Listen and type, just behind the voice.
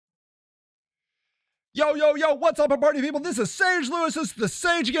Yo, yo, yo, what's up, party people? This is Sage Lewis. This is the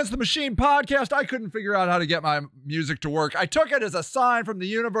Sage Against the Machine podcast. I couldn't figure out how to get my music to work. I took it as a sign from the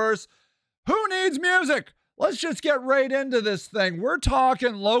universe. Who needs music? Let's just get right into this thing. We're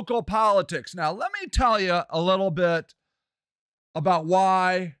talking local politics. Now, let me tell you a little bit about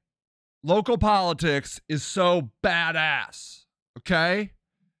why local politics is so badass, okay?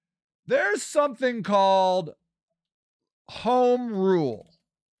 There's something called home rule.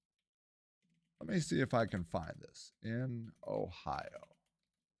 Let me see if I can find this in Ohio.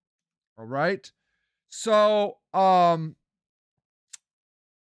 All right. So,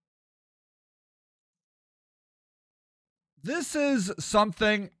 this is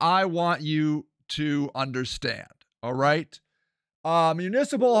something I want you to understand. All right.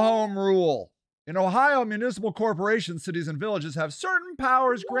 Municipal home rule. In Ohio, municipal corporations, cities, and villages have certain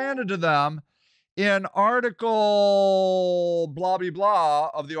powers granted to them in Article blah, blah, blah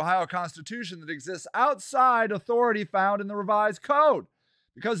of the Ohio Constitution that exists outside authority found in the revised code.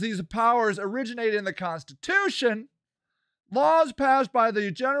 Because these powers originate in the Constitution, laws passed by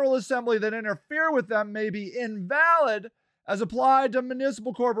the General Assembly that interfere with them may be invalid as applied to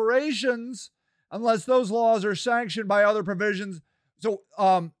municipal corporations unless those laws are sanctioned by other provisions. So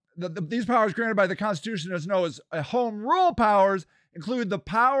these powers granted by the Constitution, as known as home rule powers, include the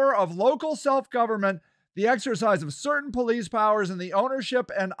power of local self-government, the exercise of certain police powers, and the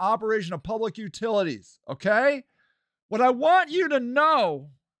ownership and operation of public utilities, okay? What I want you to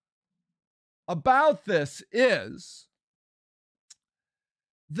know about this is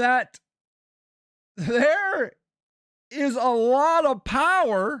that there is a lot of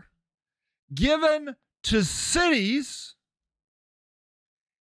power given to cities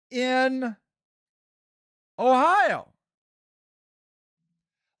in Ohio.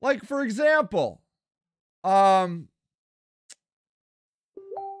 Like, for example, how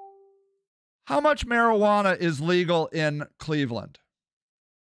much marijuana is legal in Cleveland?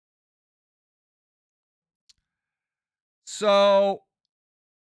 So,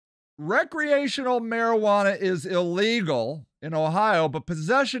 recreational marijuana is illegal in Ohio, but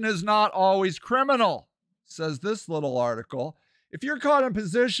possession is not always criminal, says this little article. If you're caught in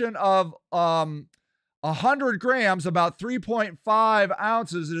possession of 100 grams, about 3.5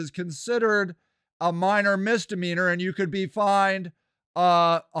 ounces, it is considered a minor misdemeanor and you could be fined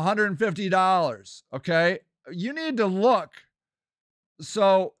 $150. Okay. You need to look.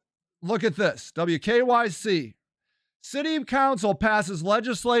 So look at this. WKYC. City Council passes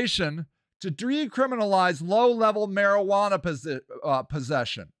legislation to decriminalize low-level marijuana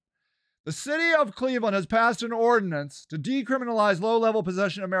possession. The city of Cleveland has passed an ordinance to decriminalize low-level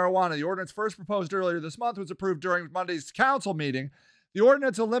possession of marijuana. The ordinance, first proposed earlier this month, was approved during Monday's council meeting. The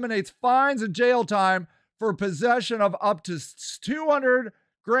ordinance eliminates fines and jail time for possession of up to 200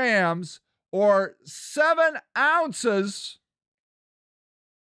 grams or 7 ounces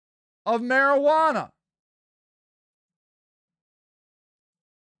of marijuana.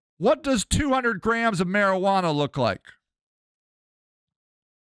 What does 200 grams of marijuana look like?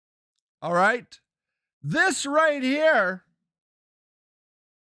 All right. This right here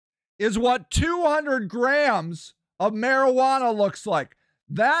is what 200 grams of marijuana looks like.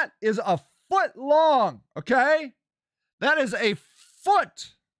 That is a foot long, okay? That is a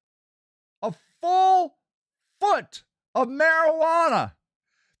foot, a full foot of marijuana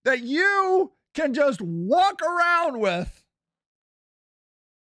that you can just walk around with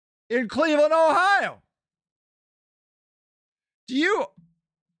in Cleveland, Ohio. Do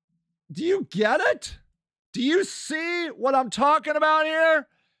you get it? Do you see what I'm talking about here?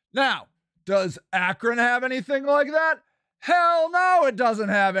 Now, does Akron have anything like that? Hell no, it doesn't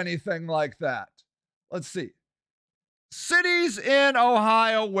have anything like that. Let's see. Cities in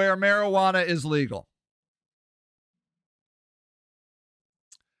Ohio where marijuana is legal.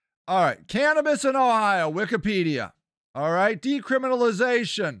 All right. Cannabis in Ohio, Wikipedia. All right.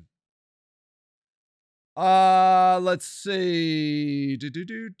 Decriminalization. Let's see.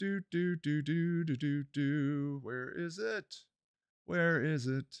 Where is it? Where is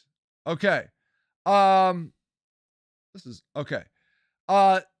it? Okay. This is okay.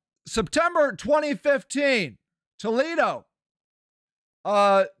 September 2015, Toledo.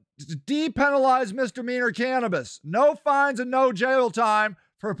 Depenalize misdemeanor cannabis. No fines and no jail time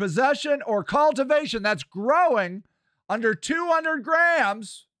for possession or cultivation that's growing under 200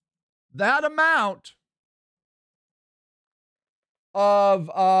 grams, that amount of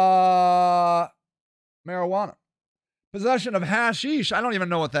marijuana. Possession of hashish, I don't even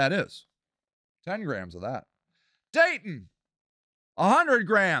know what that is. 10 grams of that. Dayton, 100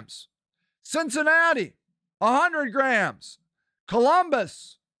 grams. Cincinnati, 100 grams.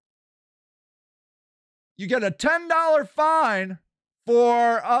 Columbus, you get a $10 fine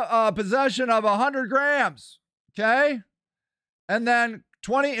for possession of 100 grams. Okay? And then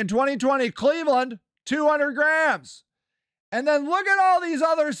in 2020, Cleveland, 200 grams. And then look at all these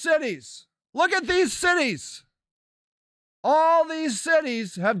other cities. Look at these cities. All these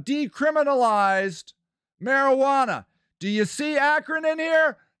cities have decriminalized marijuana. Do you see Akron in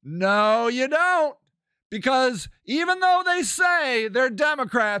here? No, you don't. Because even though they say they're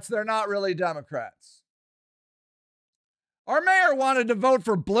Democrats, they're not really Democrats. Our mayor wanted to vote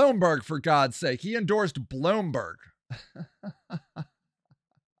for Bloomberg, for God's sake. He endorsed Bloomberg.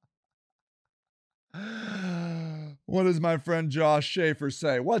 What does my friend Josh Schaefer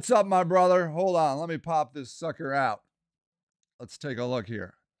say? What's up, my brother? Hold on. Let me pop this sucker out. Let's take a look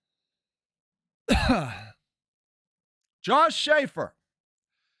here. Josh Schaefer.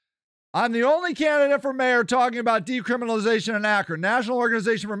 I'm the only candidate for mayor talking about decriminalization in Akron. National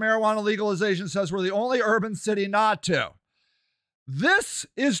Organization for Marijuana Legalization says we're the only urban city not to. This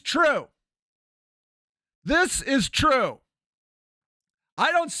is true. This is true.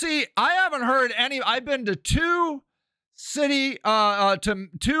 I haven't heard any. I've been to two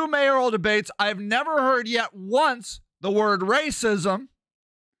mayoral debates. I've never heard yet once the word racism.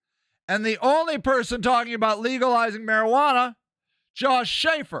 And the only person talking about legalizing marijuana, Josh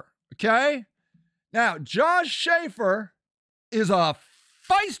Schaefer. Okay? Now, Josh Schaefer is a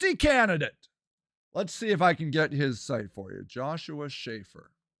feisty candidate. Let's see if I can get his site for you. Joshua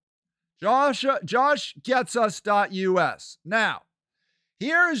Schaefer. JoshGetsUs.us. Now,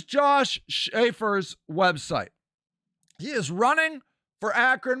 here is Josh Schaefer's website. He is running for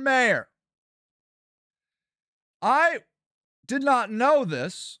Akron mayor. I did not know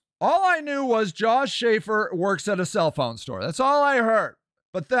this. All I knew was Josh Schaefer works at a cell phone store. That's all I heard.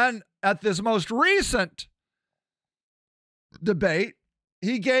 But then at this most recent debate,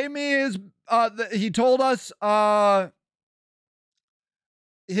 he gave me he told us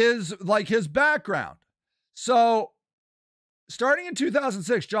his background. So starting in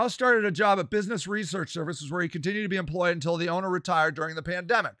 2006, Josh started a job at Business Research Services where he continued to be employed until the owner retired during the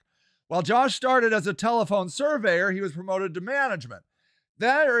pandemic. While Josh started as a telephone surveyor, he was promoted to management.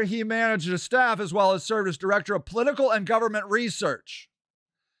 There, he managed a staff as well as served as director of political and government research.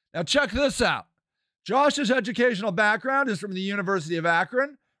 Now, check this out. Josh's educational background is from the University of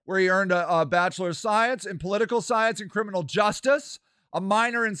Akron, where he earned a Bachelor of Science in Political Science and Criminal Justice, a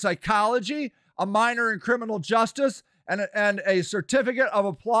minor in Psychology, a minor in Criminal Justice, and a Certificate of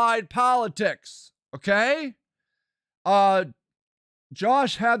Applied Politics. Okay?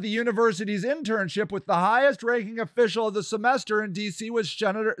 Josh had the university's internship with the highest ranking official of the semester in D.C. was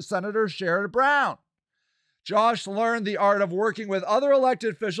Senator Sherrod Brown. Josh learned the art of working with other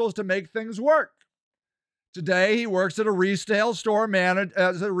elected officials to make things work. Today, he works at a retail store manager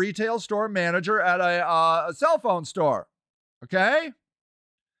at a cell phone store. Okay?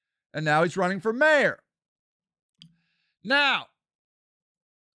 And now he's running for mayor. Now,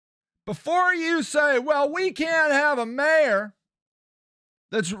 before you say, well, we can't have a mayor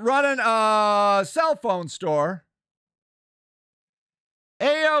that's running a cell phone store,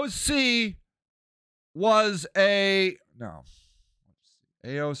 AOC was AOC,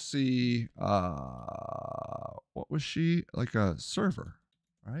 what was she? Like a server,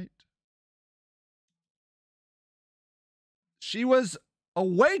 right? She was a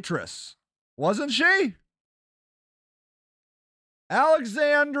waitress, wasn't she?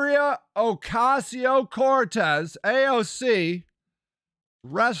 Alexandria Ocasio-Cortez, AOC,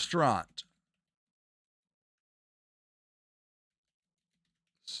 restaurant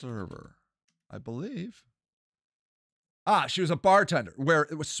server, I believe. She was a bartender. Where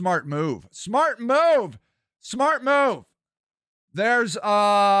it was smart move. Smart move. Smart move. There's a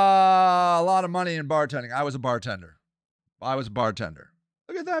lot of money in bartending. I was a bartender.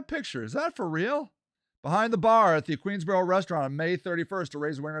 Look at that picture. Is that for real? Behind the bar at the Queensboro restaurant on May 31st to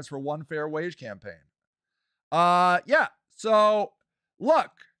raise awareness for One Fair Wage campaign. Yeah. So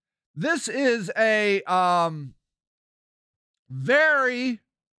look, this is a very,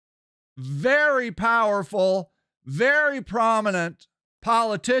 very powerful, very prominent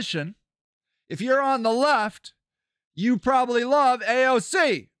politician. If you're on the left, you probably love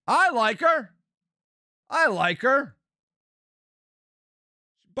AOC. I like her.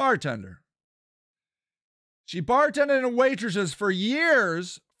 Bartender. She bartended and waitresses for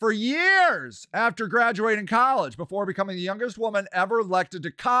years after graduating college before becoming the youngest woman ever elected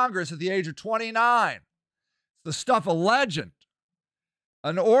to Congress at the age of 29. It's the stuff of legend.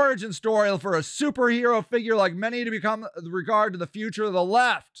 An origin story for a superhero figure like many to become regard to the future of the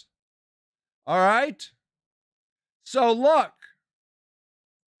left. All right? So look,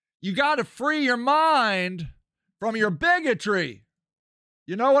 You got to free your mind from your bigotry.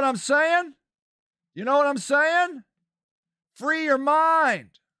 You know what I'm saying? You know what I'm saying? Free your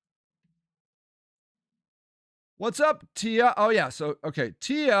mind. What's up, Tia? Oh, yeah. So, okay.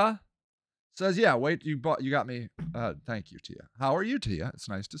 Tia says, yeah, wait, you got me. Thank you, Tia. How are you, Tia? It's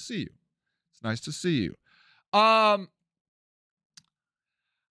nice to see you. It's nice to see you.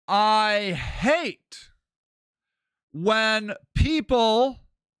 I hate when people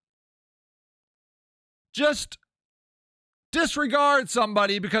just disregard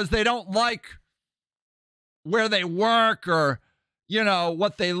somebody because they don't like where they work or, you know,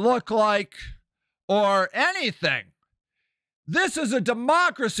 what they look like or anything. This is a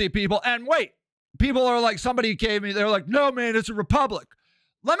democracy, people. And wait, people are like, somebody gave me, they're like, no, man, it's a republic.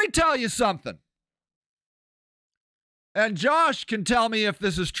 Let me tell you something. And Josh can tell me if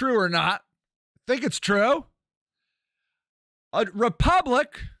this is true or not. I think it's true. A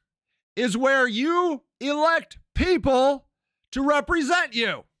republic is where you elect people to represent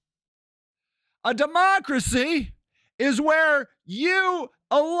you. A democracy is where you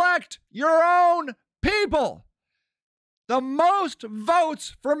elect your own people. The most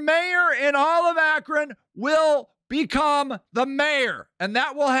votes for mayor in all of Akron will become the mayor. And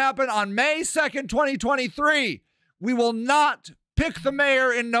that will happen on May 2nd, 2023. We will not pick the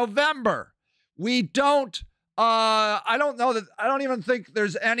mayor in November. We don't, I don't even think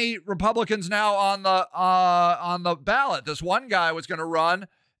there's any Republicans now on the ballot. This one guy was going to run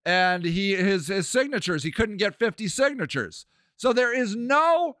and his signatures, he couldn't get 50 signatures. So there is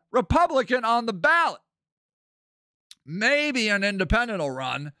no Republican on the ballot. Maybe an independent will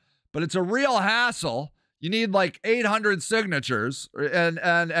run, but it's a real hassle. You need like 800 signatures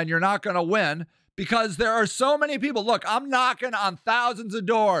and you're not going to win because there are so many people. Look, I'm knocking on thousands of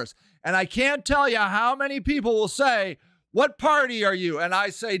doors and I can't tell you how many people will say, what party are you? And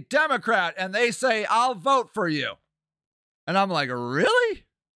I say Democrat and they say, I'll vote for you. And I'm like, really?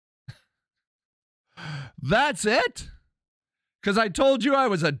 That's it? Because I told you I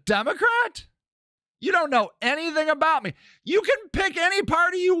was a Democrat? You don't know anything about me. You can pick any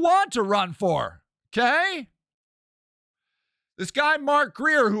party you want to run for, okay? This guy, Mark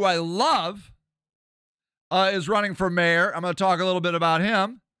Greer, who I love, is running for mayor. I'm going to talk a little bit about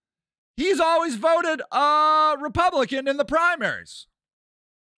him. He's always voted Republican in the primaries.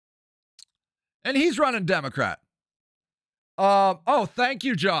 And he's running Democrat. Oh, thank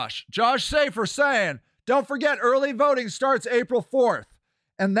you, Josh. Josh Safer saying, don't forget, early voting starts April 4th.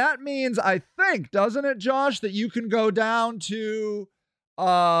 And that means, I think, doesn't it, Josh, that you can go down to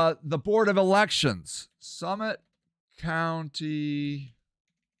the Board of Elections. Summit County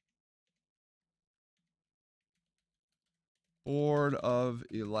Board of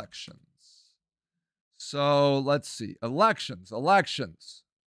Elections. So let's see. Elections.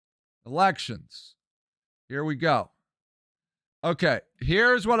 Here we go. Okay,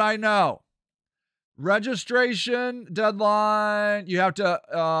 here's what I know. Registration deadline. You have to,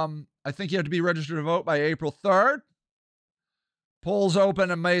 I think you have to be registered to vote by April 3rd. Polls open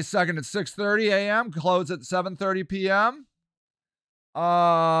on May 2nd at 6:30 a.m., close at 7:30 p.m.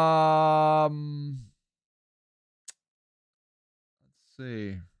 Let's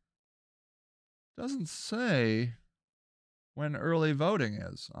see. Doesn't say when early voting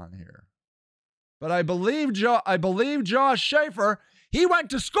is on here. But I believe Josh Schaefer, he went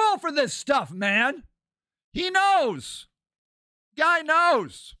to school for this stuff, man. He knows. Guy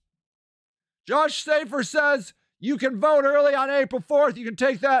knows. Josh Schaefer says you can vote early on April 4th. You can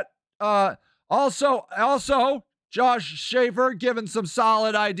take that. Also, Josh Schaefer giving some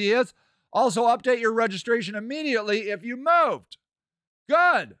solid ideas. Also, update your registration immediately if you moved.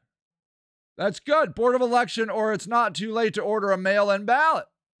 Good. That's good. Board of Election, or it's not too late to order a mail-in ballot.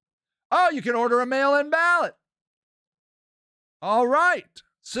 Oh, you can order a mail-in ballot. All right.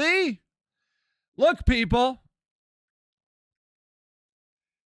 See? Look, people.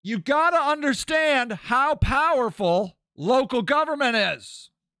 You got to understand how powerful local government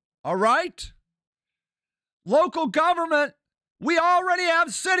is. All right? Local government, we already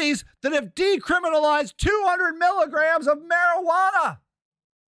have cities that have decriminalized 200 milligrams of marijuana.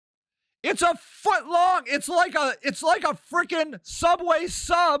 It's a foot long. It's like a freaking Subway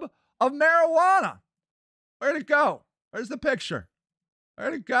sub of marijuana. Where'd it go? Where's the picture?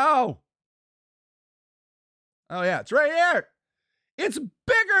 Where'd it go? Oh, yeah, it's right here. It's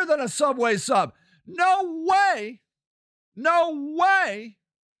bigger than a Subway sub. No way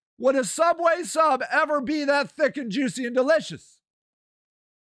would a Subway sub ever be that thick and juicy and delicious.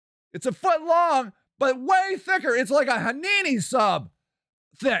 It's a foot long, but way thicker. It's like a Hanini sub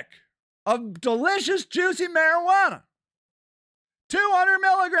thick of delicious, juicy marijuana. 200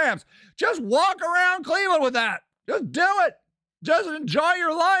 milligrams. Just walk around Cleveland with that. Just do it. Just enjoy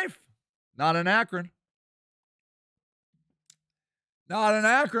your life. Not in Akron. Not in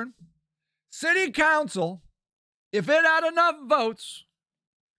Akron. City Council, if it had enough votes,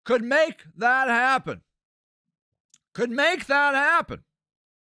 could make that happen. Could make that happen.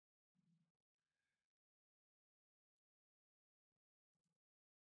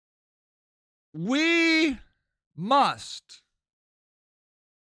 We must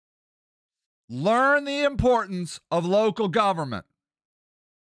learn the importance of local government.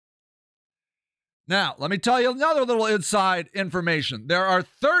 Now, let me tell you another little inside information. There are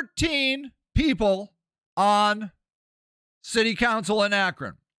 13 people on City Council in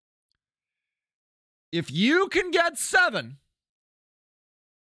Akron. If you can get 7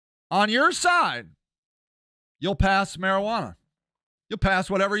 on your side, you'll pass marijuana. You'll pass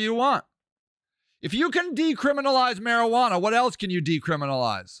whatever you want. If you can decriminalize marijuana, what else can you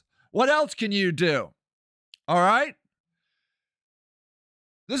decriminalize? What else can you do? All right?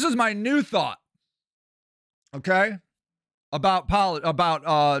 This is my new thought, okay, about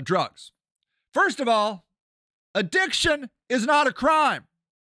drugs. First of all, addiction is not a crime.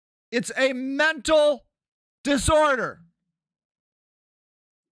 It's a mental disorder.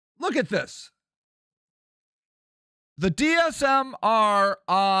 Look at this. The DSM are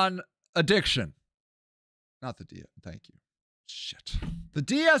on addiction. Not the DSM, thank you. Shit. The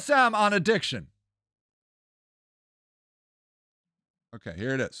DSM on addiction. Okay,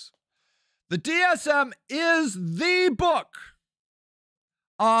 here it is. The DSM is the book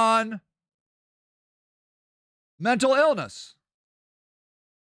on mental illness.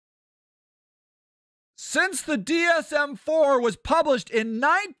 Since the DSM-4 was published in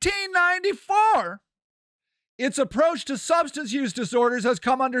 1994, its approach to substance use disorders has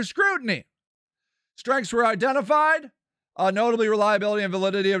come under scrutiny. Strengths were identified, notably reliability and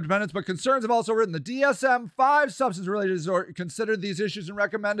validity of dependence, but concerns have also written. The DSM-5 substance-related disorder considered these issues and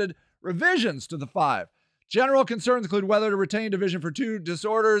recommended revisions to the 5. General concerns include whether to retain division for 2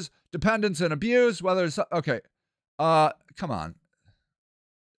 disorders, dependence and abuse, whether it's, okay, come on.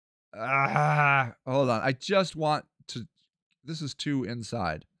 Hold on. I just want to, this is too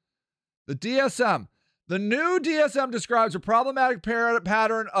inside. The DSM. The new DSM describes a problematic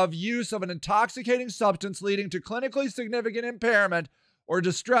pattern of use of an intoxicating substance leading to clinically significant impairment or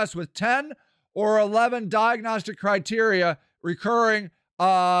distress with 10 or 11 diagnostic criteria recurring in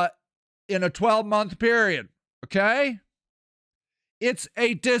a 12-month period. Okay? It's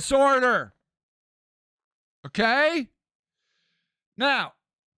a disorder. Okay? Now,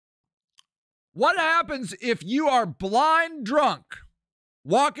 what happens if you are blind drunk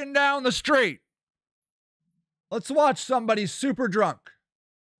walking down the street? Let's watch somebody super drunk.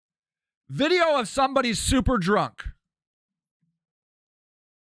 Video of somebody super drunk.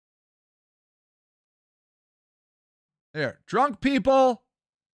 Here, drunk people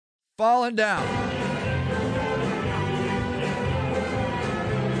falling down.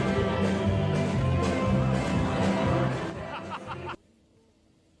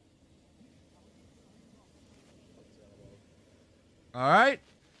 All right?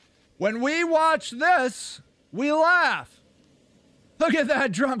 When we watch this, we laugh. Look at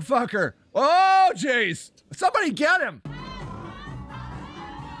that drunk fucker. Oh, jeez. Somebody get him.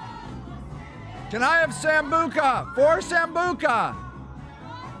 Can I have Sambuca? 4 Sambuca.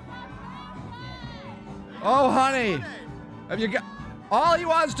 Oh, honey. Have you got... All he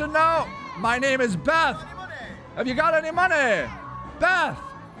wants to know, my name is Beth. Have you got any money? Beth.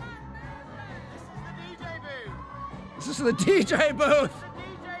 This is the DJ booth.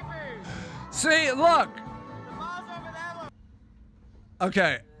 See, look.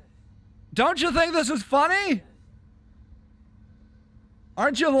 Okay. Don't you think this is funny?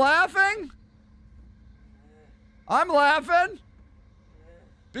 Aren't you laughing? I'm laughing.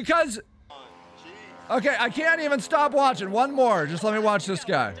 Because... Okay, I can't even stop watching. One more. Just let me watch this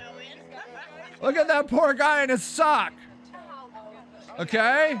guy. Look at that poor guy in his sock.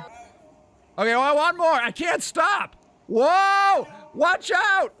 Okay? Okay, well, one more. I can't stop. Whoa! Watch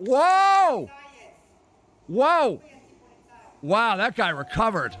out! Whoa! Whoa! Wow, that guy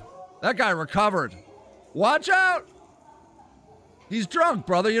recovered. That guy recovered. Watch out! He's drunk,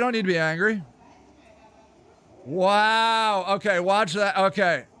 brother. You don't need to be angry. Wow. Okay, watch that.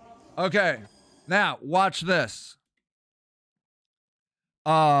 Okay. Okay. Now, watch this.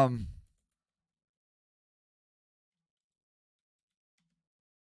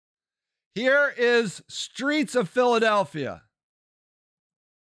 Here is Streets of Philadelphia.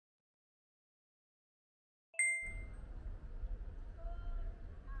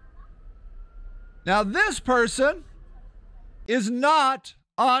 Now, this person is not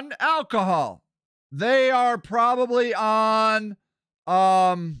on alcohol. They are probably on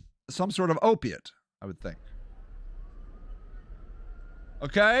some sort of opiate, I would think.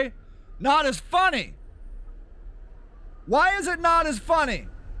 Okay? Not as funny. Why is it not as funny?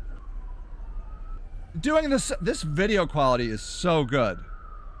 Doing this video quality is so good.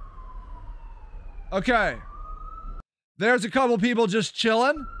 Okay. There's a couple people just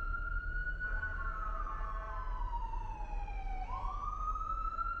chilling.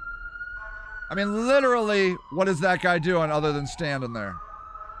 I mean, literally, what is that guy doing other than standing there?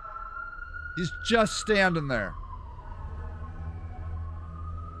 He's just standing there.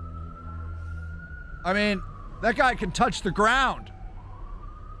 I mean, that guy can touch the ground.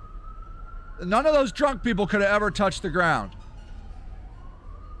 None of those drunk people could have ever touched the ground.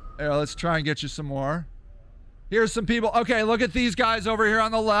 Here, let's try and get you some more. Here's some people. Okay, look at these guys over here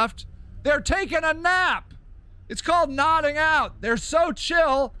on the left. They're taking a nap. It's called nodding out. They're so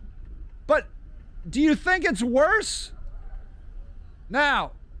chill. But do you think it's worse?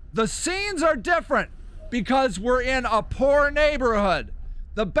 Now, the scenes are different because we're in a poor neighborhood.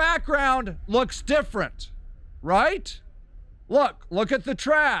 The background looks different, right? Look at the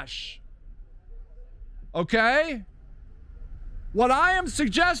trash. Okay? What I am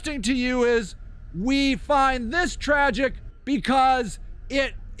suggesting to you is we find this tragic because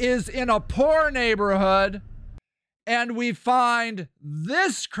it is in a poor neighborhood, and we find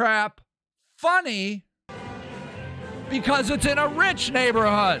this crap funny because it's in a rich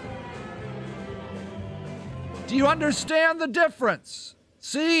neighborhood. Do you understand the difference?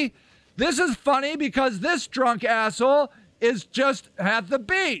 See, this is funny because this drunk asshole is just at the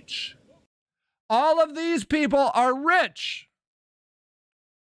beach. All of these people are rich.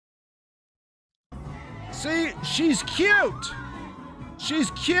 See, she's cute.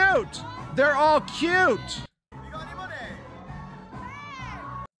 She's cute. They're all cute.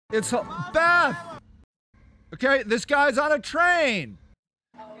 It's Beth. Okay, this guy's on a train.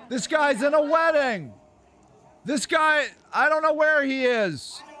 This guy's in a wedding. This guy, I don't know where he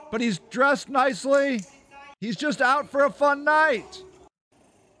is, but he's dressed nicely. He's just out for a fun night.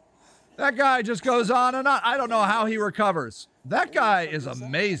 That guy just goes on and on. I don't know how he recovers. That guy is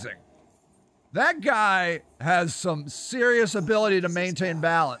amazing. That guy has some serious ability to maintain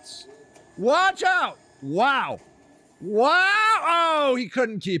balance. Watch out. Wow. Wow. Oh, he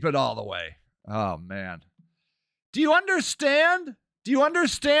couldn't keep it all the way. Oh, man. Do you understand? Do you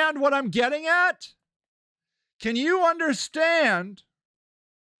understand what I'm getting at? Can you understand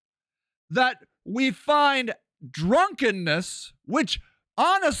that we find drunkenness, which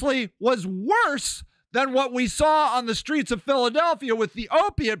honestly was worse than what we saw on the streets of Philadelphia with the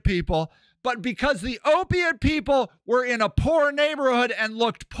opiate people, but because the opiate people were in a poor neighborhood and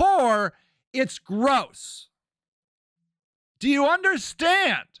looked poor, it's gross. Do you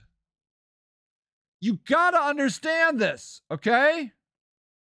understand? You gotta understand this, okay?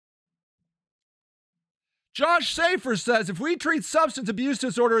 Josh Safer says, if we treat substance abuse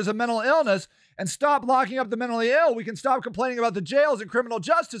disorder as a mental illness and stop locking up the mentally ill, we can stop complaining about the jails and criminal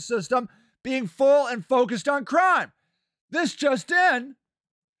justice system being full and focused on crime. This just in,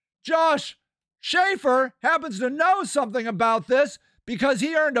 Josh Schaefer happens to know something about this because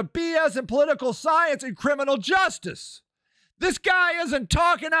he earned a BS in political science and criminal justice. This guy isn't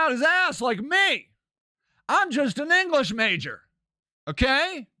talking out his ass like me. I'm just an English major,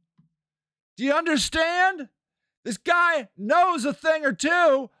 okay? Do you understand? This guy knows a thing or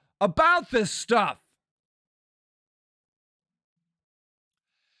two about this stuff.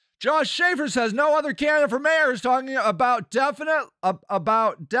 Josh Schaefer says no other candidate for mayor is talking about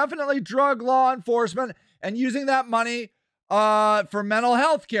definitely drug law enforcement and using that money for mental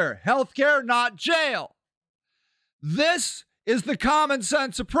health care. Health care, not jail. This is the common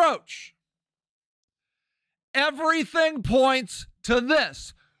sense approach. Everything points to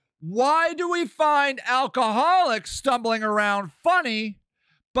this. Why do we find alcoholics stumbling around funny,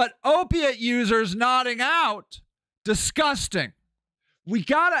 but opiate users nodding out disgusting? We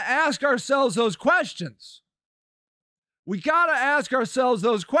gotta ask ourselves those questions. We gotta ask ourselves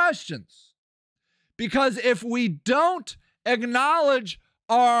those questions. Because if we don't acknowledge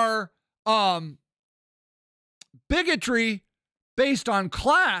our bigotry based on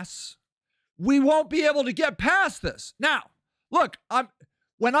class, we won't be able to get past this. Now, look,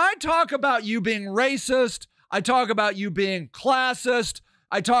 when I talk about you being racist, I talk about you being classist,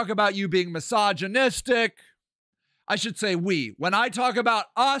 I talk about you being misogynistic. I should say we. When I talk about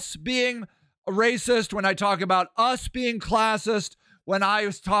us being racist, when I talk about us being classist, when I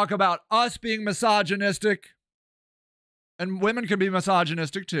talk about us being misogynistic, and women can be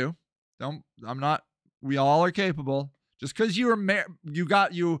misogynistic too. We all are capable. Just because you were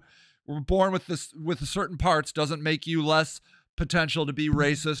born with certain parts doesn't make you less potential to be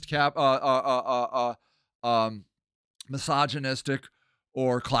racist, misogynistic,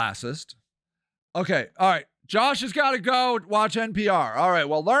 or classist. Okay, all right. Josh has got to go watch NPR. All right,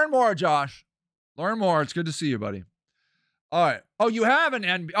 well, learn more, Josh. Learn more. It's good to see you, buddy. All right. Oh, you have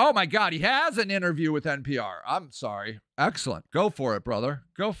oh my God, he has an interview with NPR. I'm sorry. Excellent. Go for it, brother.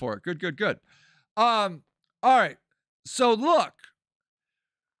 Go for it. Good. All right. So look,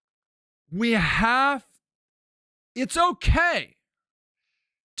 it's okay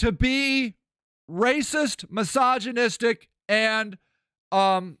to be racist, misogynistic, and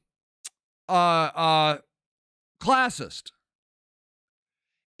classist.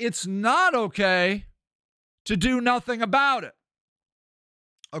 It's not okay to do nothing about it.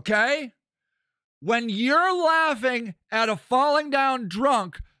 Okay? When you're laughing at a falling down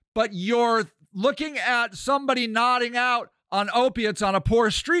drunk, but you're looking at somebody nodding out on opiates on a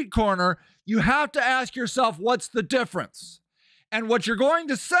poor street corner, you have to ask yourself, what's the difference? And what you're going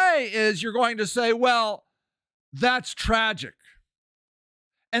to say is, well, that's tragic.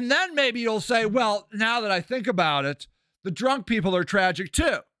 And then maybe you'll say, well, now that I think about it, the drunk people are tragic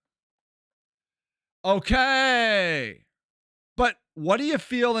too. Okay. But what do you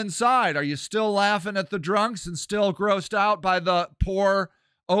feel inside? Are you still laughing at the drunks and still grossed out by the poor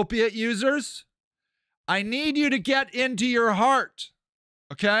opiate users? I need you to get into your heart.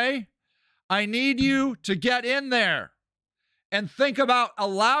 Okay? I need you to get in there and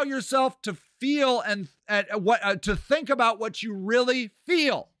allow yourself to feel and to think about what you really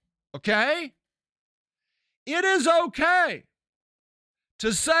feel. Okay? It is okay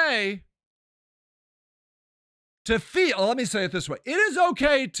to feel, let me say it this way. It is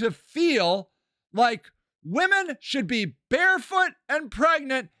okay to feel like women should be barefoot and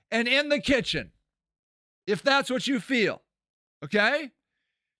pregnant and in the kitchen. If that's what you feel. Okay?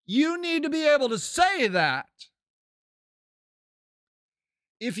 You need to be able to say that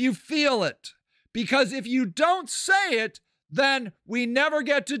if you feel it. Because if you don't say it, then we never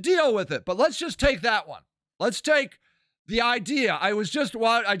get to deal with it. But let's just take that one. Let's take the idea. I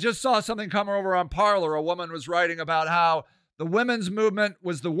just saw something come over on Parler. A woman was writing about how the women's movement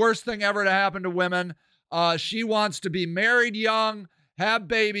was the worst thing ever to happen to women. She wants to be married young, have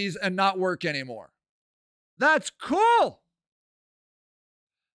babies, and not work anymore. That's cool.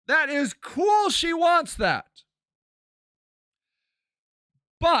 That is cool. She wants that.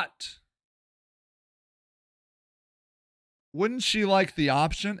 But wouldn't she like the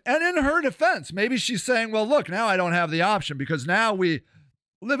option? And in her defense, maybe she's saying, well, look, now I don't have the option because now we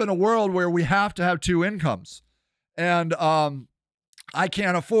live in a world where we have to have two incomes. And I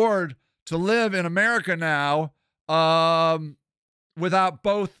can't afford to live in America now without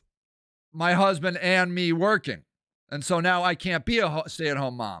both my husband and me working. And so now I can't be a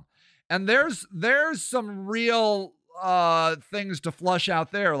stay-at-home mom. And there's some real things to flush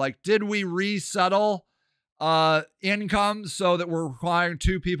out there. Like, did we resettle income so that we're requiring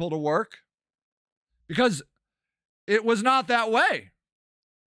two people to work? Because it was not that way.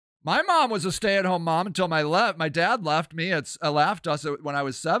 My mom was a stay-at-home mom until my dad left us when I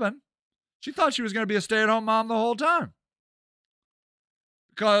was 7. She thought she was going to be a stay-at-home mom the whole time.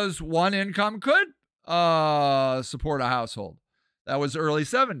 Because one income could support a household. That was early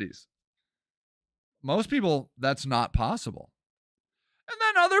 70s. Most people, that's not possible. And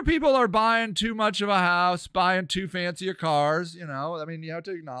then other people are buying too much of a house, buying too fancy of cars. You know, I mean, you have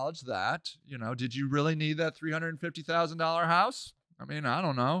to acknowledge that. You know, did you really need that $350,000 house? I mean, I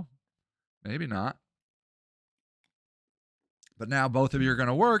don't know. Maybe not. But now both of you are going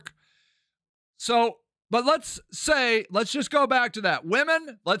to work. So, but let's just go back to that.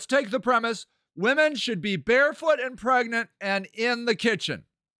 Women, let's take the premise. Women should be barefoot and pregnant and in the kitchen.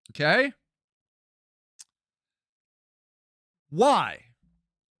 Okay? Why?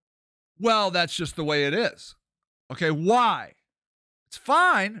 Well, that's just the way it is. Okay, why? It's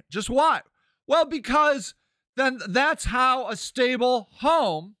fine, just why? Well, because then that's how a stable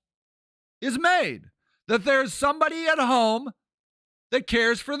home is made. That there's somebody at home that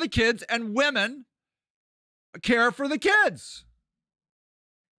cares for the kids, and women care for the kids.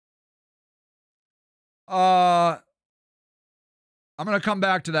 I'm going to come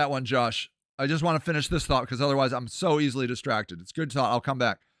back to that one, Josh. I just want to finish this thought because otherwise I'm so easily distracted. It's good thought. I'll come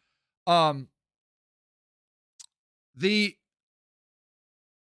back.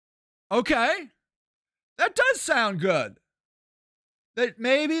 Okay, that does sound good. That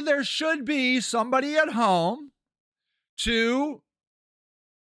maybe there should be somebody at home to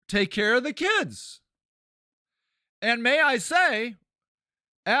take care of the kids. And may I say,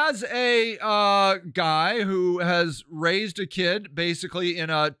 As a guy who has raised a kid basically in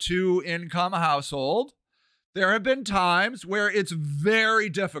a 2-income household, there have been times where it's very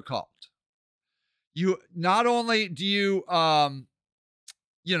difficult. You not only do you,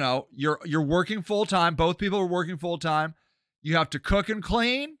 you're working full time. Both people are working full time. You have to cook and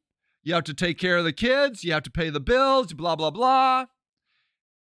clean. You have to take care of the kids. You have to pay the bills, blah, blah, blah.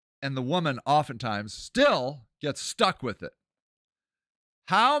 And the woman oftentimes still gets stuck with it.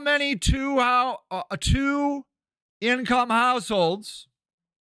 How many two-income households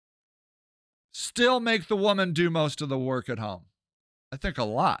still make the woman do most of the work at home? I think a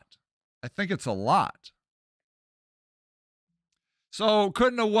lot. I think it's a lot. So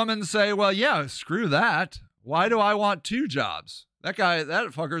couldn't a woman say, well, yeah, screw that. Why do I want 2 jobs? That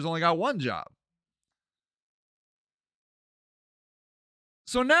fucker's only got 1 job.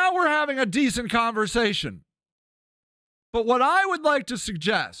 So now we're having a decent conversation. But what I would like to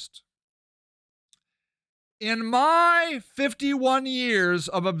suggest, in my 51 years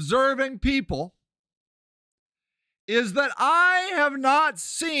of observing people, is that I have not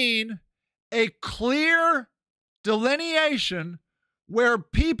seen a clear delineation where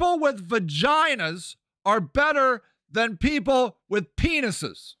people with vaginas are better than people with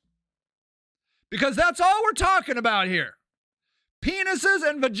penises. Because that's all we're talking about here. Penises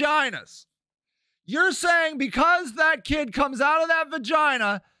and vaginas. You're saying because that kid comes out of that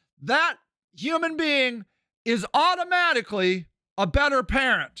vagina, that human being is automatically a better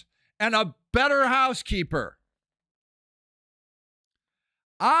parent and a better housekeeper.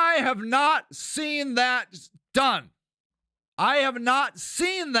 I have not seen that done. I have not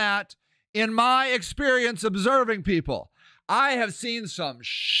seen that in my experience observing people. I have seen some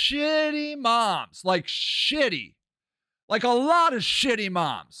shitty moms, like a lot of shitty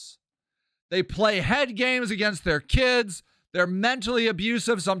moms. They play head games against their kids. They're mentally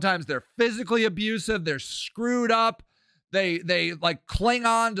abusive. Sometimes they're physically abusive. They're screwed up. They like cling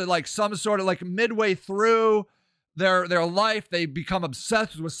on to like some sort of like midway through their life. They become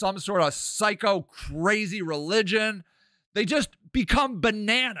obsessed with some sort of psycho crazy religion. They just become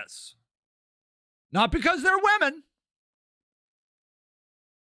bananas. Not because they're women.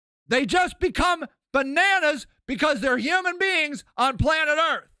 They just become bananas because they're human beings on planet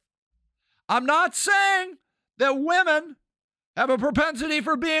Earth. I'm not saying that women have a propensity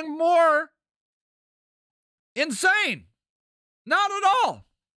for being more insane. Not at all.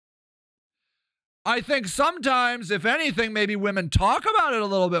 I think sometimes, if anything, maybe women talk about it a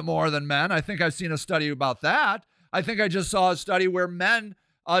little bit more than men. I think I've seen a study about that. I think I just saw a study where men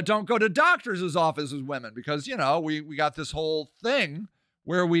don't go to doctors as often as women because, you know, we got this whole thing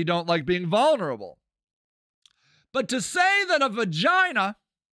where we don't like being vulnerable. But to say that a vagina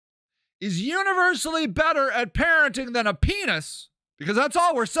is universally better at parenting than a penis, because that's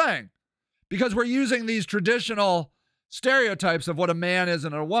all we're saying, because we're using these traditional stereotypes of what a man is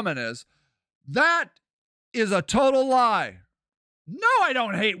and a woman is, that is a total lie. No, I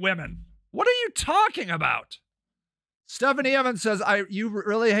don't hate women. What are you talking about? Stephanie Evans says, you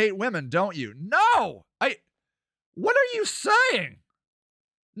really hate women, don't you? No, what are you saying?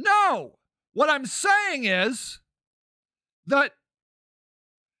 No, what I'm saying is that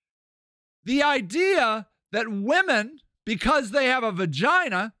the idea that women, because they have a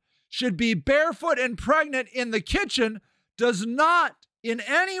vagina, should be barefoot and pregnant in the kitchen does not in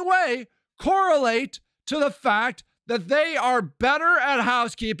any way correlate to the fact that they are better at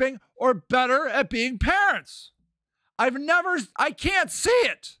housekeeping or better at being parents. I can't see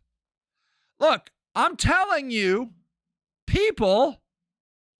it. Look, I'm telling you, people,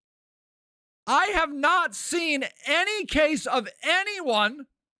 I have not seen any case of anyone.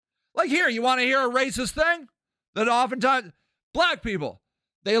 Like here, you want to hear a racist thing? That oftentimes, black people,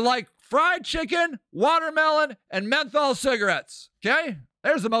 they like fried chicken, watermelon, and menthol cigarettes. Okay?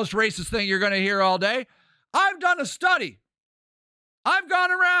 There's the most racist thing you're going to hear all day. I've done a study. I've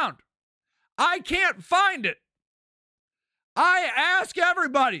gone around. I can't find it. I ask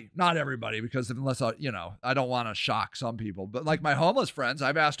everybody, not everybody, because unless I don't want to shock some people, but like my homeless friends,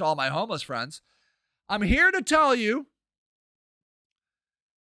 I've asked all my homeless friends. I'm here to tell you,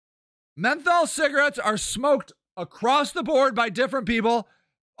 menthol cigarettes are smoked across the board by different people.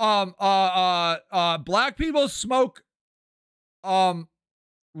 Black people smoke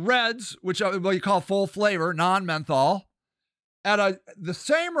reds, which are what you call full flavor, non-menthol, at the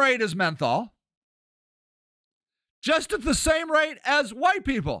same rate as menthol, just at the same rate as white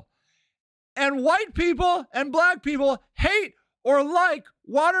people. And white people and black people hate or like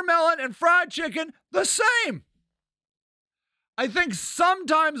watermelon and fried chicken the same. I think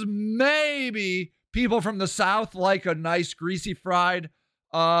sometimes maybe people from the South like a nice greasy fried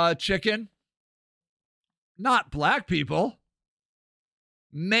chicken. Not black people.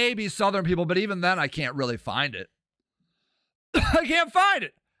 Maybe Southern people, but even then I can't really find it. I can't find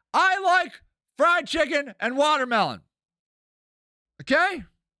it. I like fried chicken and watermelon. Okay?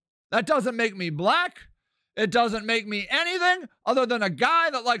 That doesn't make me black. It doesn't make me anything other than a guy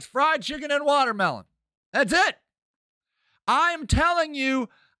that likes fried chicken and watermelon. That's it. I'm telling you,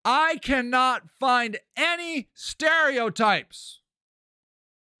 I cannot find any stereotypes.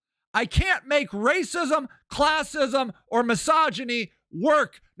 I can't make racism, classism, or misogyny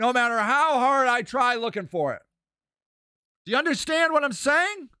work no matter how hard I try looking for it. Do you understand what I'm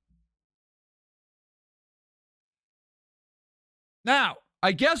saying? Now,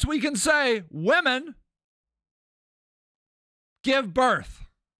 I guess we can say women give birth.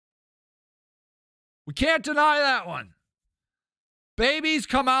 We can't deny that one. Babies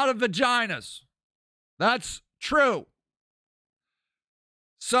come out of vaginas. That's true.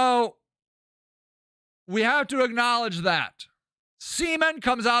 So we have to acknowledge that. Semen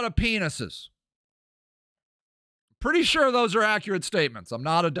comes out of penises. Pretty sure those are accurate statements. I'm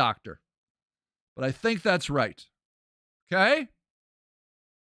not a doctor, but I think that's right. Okay?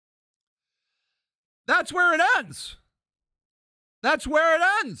 That's where it ends. That's where it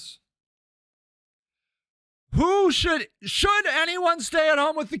ends. Should anyone stay at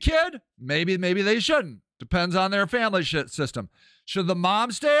home with the kid? Maybe they shouldn't. Depends on their family system. Should the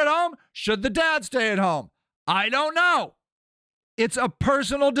mom stay at home? Should the dad stay at home? I don't know. It's a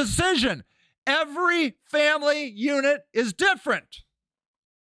personal decision. Every family unit is different.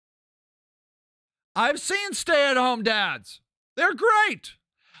 I've seen stay-at-home dads. They're great.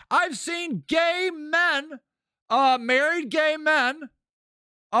 I've seen gay men, married gay men,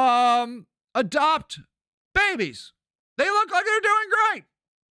 adopt babies. They look like they're doing great.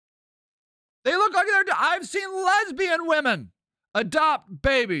 I've seen lesbian women adopt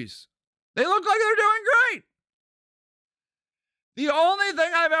babies. They look like they're doing great. The only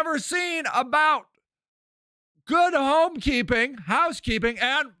thing I've ever seen about good housekeeping,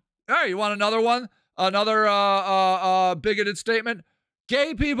 and hey, you want another one? Another bigoted statement?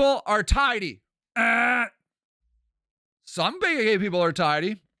 Gay people are tidy. Some gay people are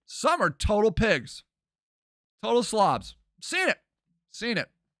tidy. Some are total pigs. Total slobs. Seen it.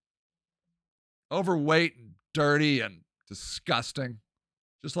 Overweight and dirty and disgusting.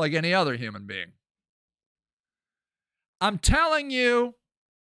 Just like any other human being. I'm telling you,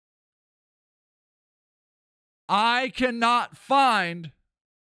 I cannot find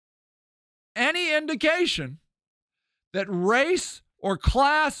any indication that race or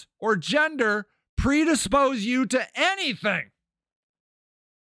class or gender predispose you to anything.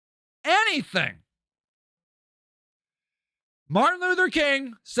 Anything. Martin Luther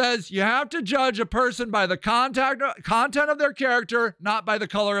King says you have to judge a person by the content of their character, not by the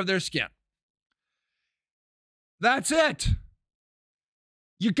color of their skin. That's it.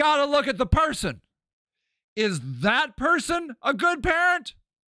 You got to look at the person. Is that person a good parent?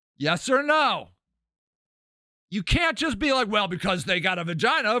 Yes or no? You can't just be like, well, because they got a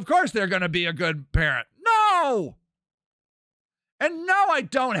vagina, of course they're going to be a good parent. No. And no, I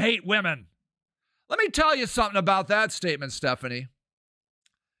don't hate women. Let me tell you something about that statement, Stephanie.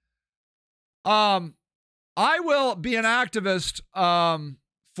 I will be an activist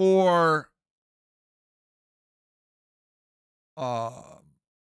for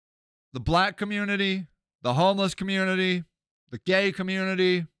the black community, the homeless community, the gay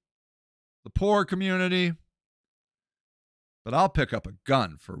community, the poor community. But I'll pick up a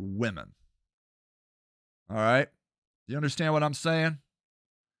gun for women. All right? Do you understand what I'm saying?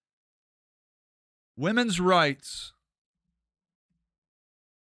 Women's rights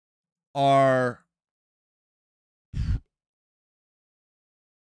are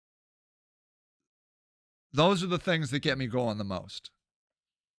those are the things that get me going the most.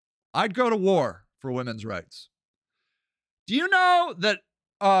 I'd go to war for women's rights. Do you know that,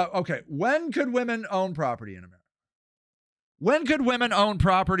 when could women own property in America? When could women own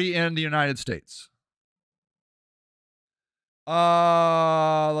property in the United States?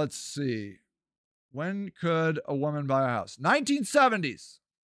 Let's see. When could a woman buy a house? 1970s.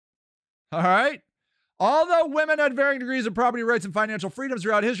 All right. Although women had varying degrees of property rights and financial freedoms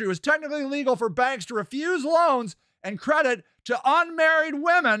throughout history, it was technically legal for banks to refuse loans and credit to unmarried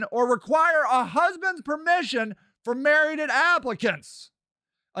women or require a husband's permission for married applicants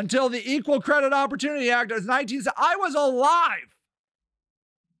until the Equal Credit Opportunity Act of 1970. I was alive.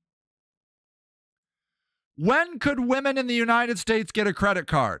 When could women in the United States get a credit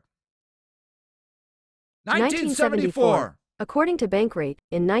card? 1974. According to Bankrate,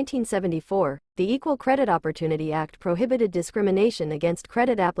 in 1974, the Equal Credit Opportunity Act prohibited discrimination against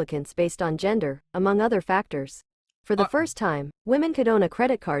credit applicants based on gender, among other factors. For the first time, women could own a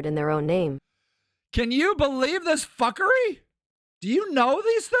credit card in their own name. Can you believe this fuckery? Do you know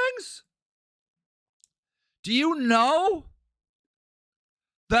these things? Do you know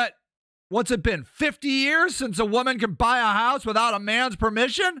that, what's it been, 50 years since a woman can buy a house without a man's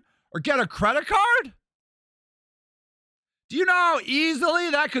permission or get a credit card? Do you know how easily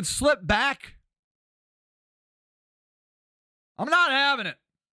that could slip back? I'm not having it.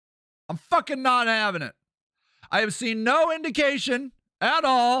 I'm fucking not having it. I have seen no indication at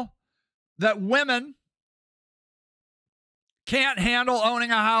all that women can't handle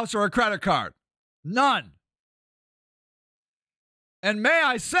owning a house or a credit card. None. And may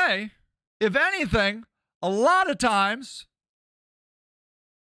I say, if anything, a lot of times,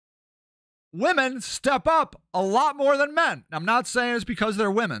 women step up a lot more than men. I'm not saying it's because they're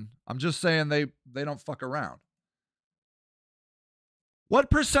women. I'm just saying they don't fuck around.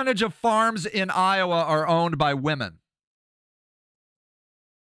 What percentage of farms in Iowa are owned by women?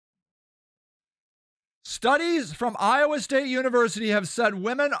 Studies from Iowa State University have said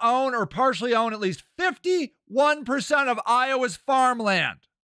women own or partially own at least 51% of Iowa's farmland.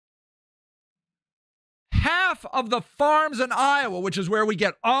 Half of the farms in Iowa, which is where we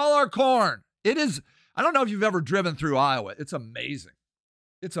get all our corn. It is, I don't know if you've ever driven through Iowa. It's amazing.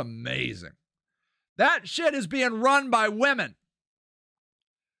 It's amazing. That shit is being run by women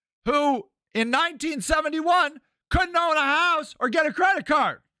who, in 1971, couldn't own a house or get a credit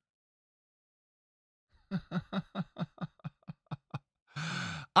card.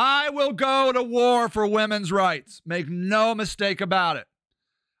 I will go to war for women's rights. Make no mistake about it.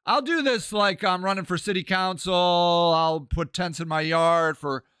 I'll do this like I'm running for city council. I'll put tents in my yard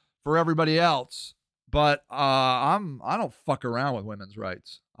for everybody else. But I don't fuck around with women's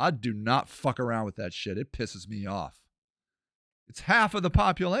rights. I do not fuck around with that shit. It pisses me off. It's half of the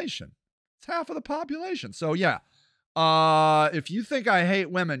population. It's half of the population. So yeah, if you think I hate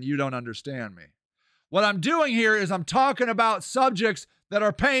women, you don't understand me. What I'm doing here is I'm talking about subjects that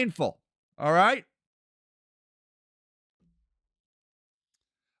are painful. All right?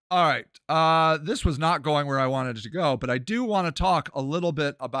 All right. This was not going where I wanted it to go, but I do want to talk a little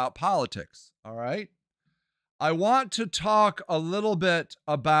bit about politics. All right? I want to talk a little bit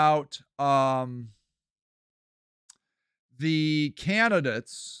about the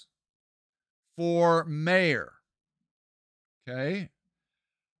candidates for mayor. Okay?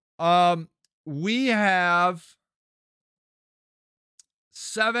 We have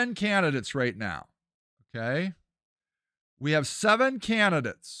 7 candidates right now. Okay? We have 7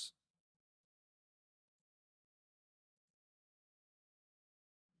 candidates.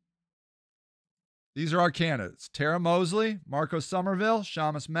 These are our candidates: Tara Mosley, Marco Somerville,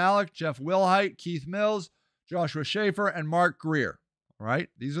 Shamus Malik, Jeff Wilhite, Keith Mills, Joshua Schaefer, and Mark Greer. All right?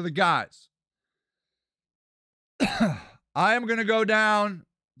 These are the guys. I am going to go down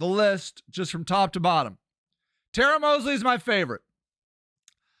the list just from top to bottom. Tara Mosley is my favorite.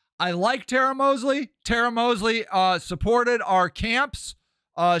 I like Tara Mosley. Tara Mosley supported our camps.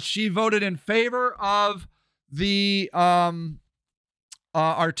 She voted in favor of the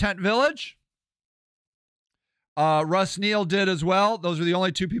our tent village. Russ Neal did as well. Those are the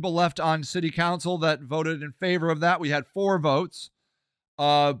only 2 people left on city council that voted in favor of that. We had 4 votes,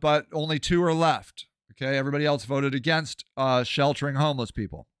 but only 2 are left. Okay, everybody else voted against sheltering homeless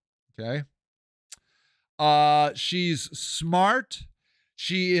people. Okay, she's smart.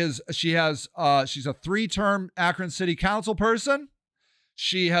 She's a 3-term Akron City Council person.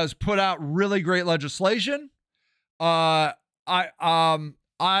 She has put out really great legislation. I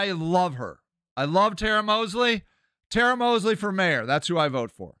love her. I love Tara Mosley. Tara Mosley for mayor. That's who I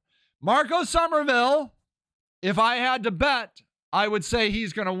vote for. Marco Somerville, if I had to bet, I would say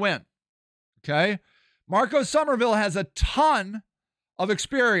he's going to win. Okay? Marco Somerville has a ton of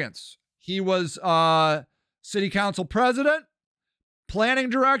experience. He was city council president, planning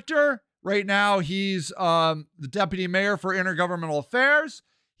director. Right now, he's the deputy mayor for intergovernmental affairs.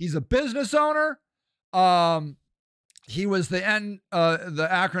 He's a business owner. He was the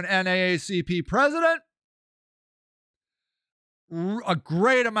Akron NAACP president. A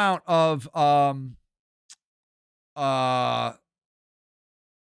great amount of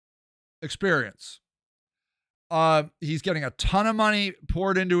experience. He's getting a ton of money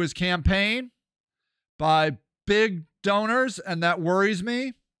poured into his campaign by big donors, and that worries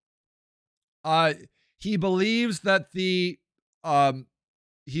me. He believes that the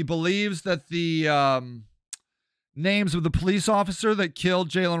names of the police officer that killed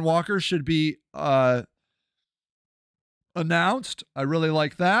Jayland Walker should be announced. I really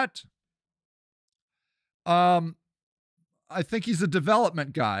like that. I think he's a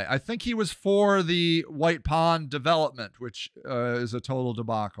development guy. I think he was for the White Pond development, which is a total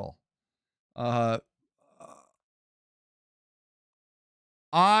debacle.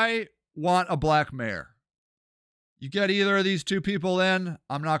 I want a black mayor. You get either of these two people in,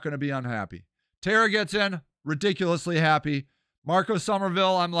 I'm not going to be unhappy. Tara gets in, ridiculously happy. Marco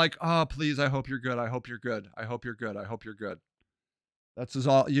Somerville, I'm like, oh, please, I hope you're good. I hope you're good. I hope you're good. I hope you're good. That's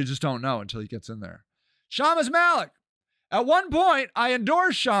all. You just don't know until he gets in there. Shamus Malik. At one point, I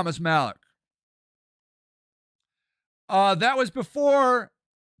endorsed Shamus Malik. That was before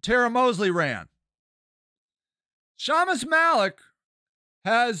Tara Mosley ran. Shamus Malik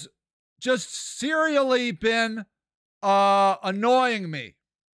has just serially been annoying me.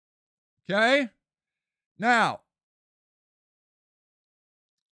 Okay? Now,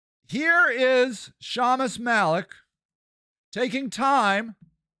 here is Shamus Malik taking time.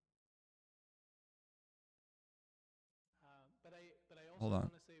 Hold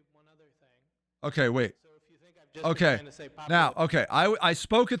on. Okay, wait. Okay. Now, okay. I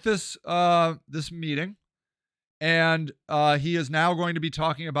spoke at this this meeting, and he is now going to be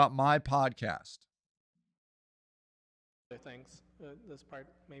talking about my podcast. Things. This part,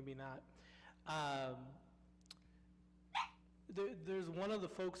 maybe not. There's one of the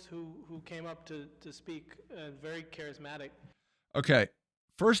folks who came up to speak, very charismatic. Okay.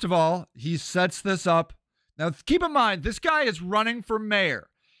 First of all, he sets this up. Now, keep in mind, this guy is running for mayor,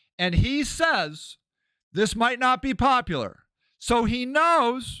 and he says this might not be popular. So he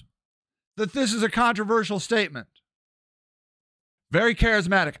knows that this is a controversial statement. Very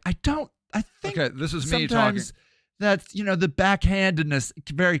charismatic. I think okay, this is me talking. Sometimes that's, you know, the backhandedness,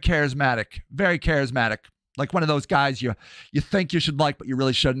 very charismatic. Very charismatic. Like one of those guys you think you should like, but you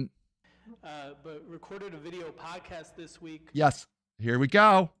really shouldn't. But recorded a video podcast this week. Yes. Here we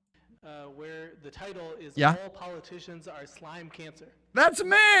go. Where the title is Yeah. All Politicians Are Slime Cancer. That's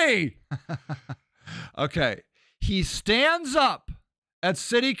me. Okay. He stands up at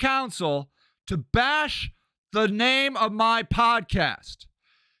city council to bash the name of my podcast.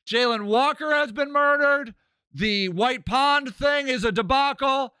 Jalen Walker has been murdered. The White Pond thing is a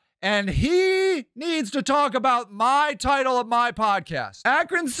debacle. And he needs to talk about my title of my podcast.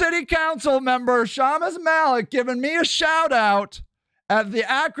 Akron City Council member Shamus Malik giving me a shout out at the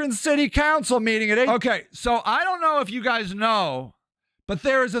Akron City Council meeting at 8. Okay, so I don't know if you guys know, but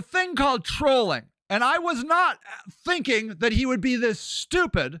there is a thing called trolling. And I was not thinking that he would be this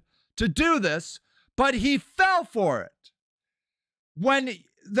stupid to do this, but he fell for it.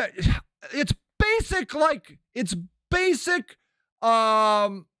 It's basic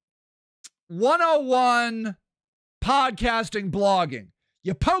 101 podcasting blogging.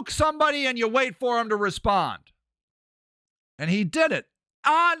 You poke somebody and you wait for them to respond. And he did it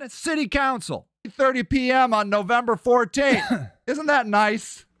on city council, 8:30 p.m. on November 14th. Isn't that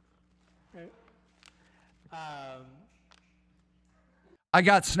nice? I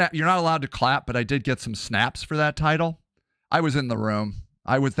got snap. You're not allowed to clap, but I did get some snaps for that title. I was in the room.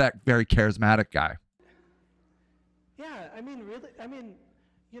 I was that very charismatic guy. Yeah, I mean, really,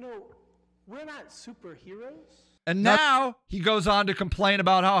 you know, we're not superheroes. And now he goes on to complain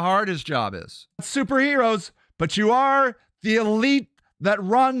about how hard his job is. Superheroes, but you are the elite that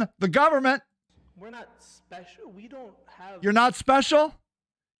run the government. We're not special. We don't have... You're not special?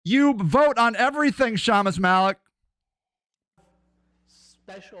 You vote on everything, Shamus Malik.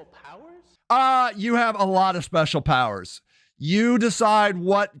 Special powers? You have a lot of special powers. You decide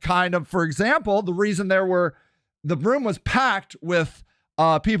what kind of, for example, the reason the room was packed with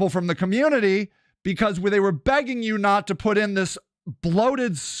people from the community because they were begging you not to put in this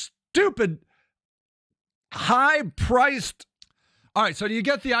bloated, stupid, high-priced. All right, so do you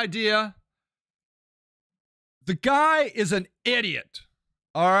get the idea? The guy is an idiot,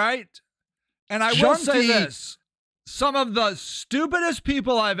 all right? And I will say this. Some of the stupidest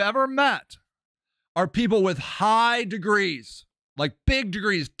people I've ever met are people with high degrees, like big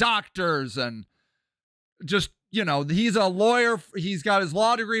degrees, doctors, and just, you know, he's a lawyer. He's got his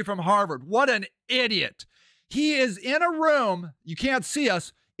law degree from Harvard. What an idiot. He is in a room. You can't see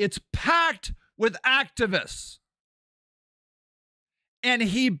us. It's packed with activists. And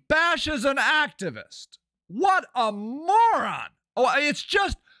he bashes an activist. What a moron. Oh, it's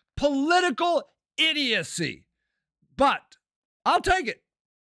just political idiocy. But I'll take it.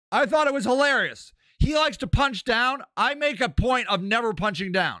 I thought it was hilarious. He likes to punch down. I make a point of never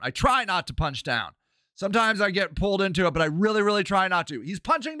punching down. I try not to punch down. Sometimes I get pulled into it, but I really, really try not to. He's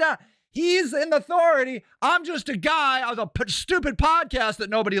punching down. He's in authority. I'm just a guy on a stupid podcast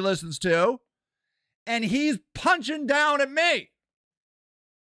that nobody listens to. and he's punching down at me.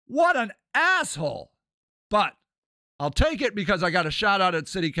 What an asshole. But I'll take it because I got a shout out at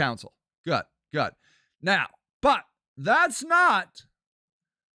city council. Good, good. Now, but that's not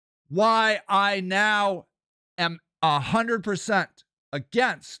why I now am 100%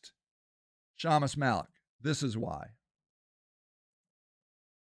 against Shamus Malik. This is why.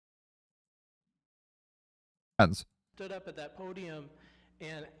 Stood up at that podium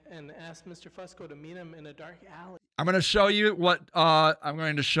and asked Mr. Fusco to meet him in a dark alley. I'm going to show you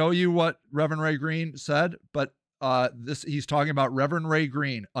what Reverend Ray Green said, but he's talking about Reverend Ray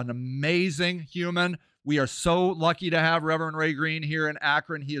Green, an amazing human. We are so lucky to have Reverend Ray Green here in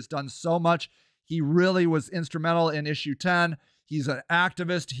Akron. He has done so much. He really was instrumental in issue 10. He's an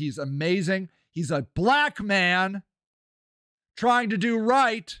activist. He's amazing. He's a black man trying to do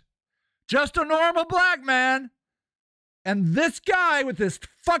right. Just a normal black man. And this guy with this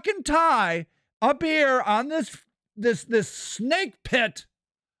fucking tie up here on this snake pit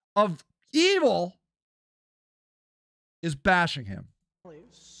of evil is bashing him.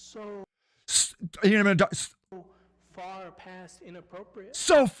 So far past inappropriate.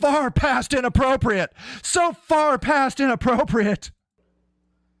 So far past inappropriate. So far past inappropriate.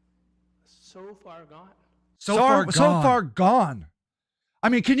 So far gone. So far gone. I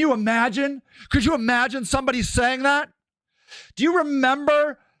mean, can you imagine? Could you imagine somebody saying that? Do you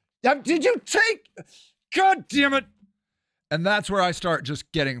remember? Did you take? God damn it. And that's where I start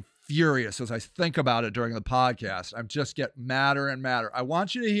just getting furious as I think about it during the podcast. I just get madder and madder. I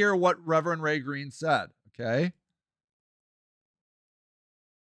want you to hear what Reverend Ray Green said, okay?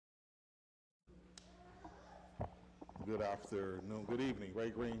 Good afternoon, good evening. Ray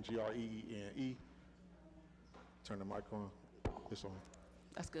Green, G-R-E-E-N-E. Turn the mic on. It's on.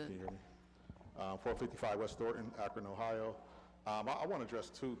 That's good. Can you hear me? 455 West Thornton, Akron, Ohio. I want to address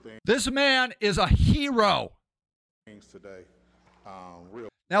two This man is a hero. things today.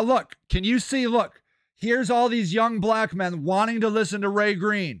 Now look, can you see, look, here's all these young black men wanting to listen to Ray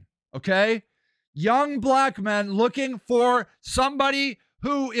Green, okay? Young black men looking for somebody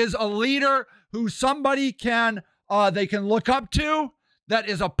who is a leader, who somebody can, they can look up to, that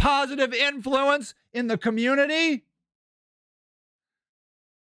is a positive influence in the community.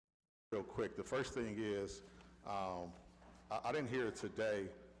 Real quick, the first thing is, I didn't hear it today,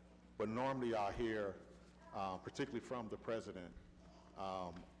 but normally I hear, particularly from the president,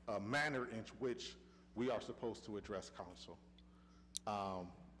 a manner in which we are supposed to address council.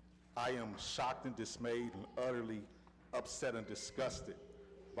 I am shocked and dismayed and utterly upset and disgusted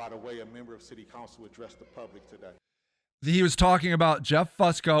by the way a member of city council addressed the public today. He was talking about Jeff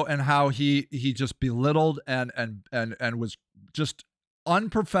Fusco and how he just belittled and was just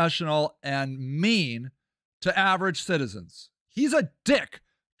unprofessional and mean to average citizens. He's a dick.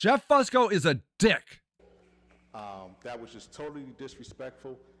 Jeff Fusco is a dick. That was just totally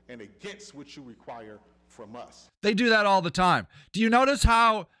disrespectful and against what you require from us. They do that all the time. Do you notice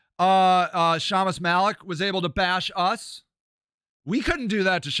how Shamus Malik was able to bash us? We couldn't do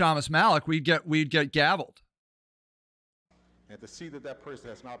that to Shamus Malik. We'd get gavelled. And to see that that person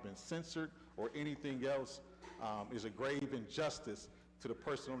has not been censored or anything else is a grave injustice to the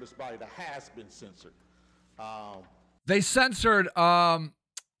person on this body that has been censored. They censored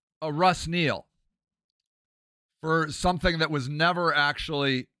Russ Neal for something that was never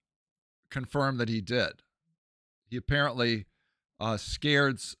actually confirmed that he did. He apparently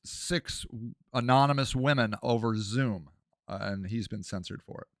scared 6 anonymous women over Zoom, and he's been censored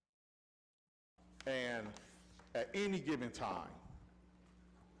for it. And at any given time,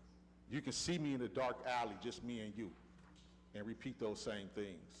 you can see me in a dark alley, just me and you, and repeat those same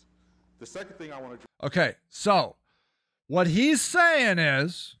things. The second thing I want to... Okay, so what he's saying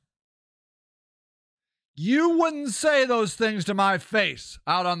is, you wouldn't say those things to my face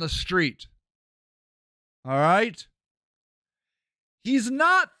out on the street. All right? He's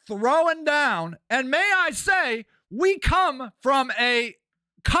not throwing down. And may I say, we come from a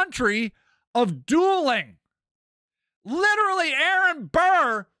country of dueling. Literally, Aaron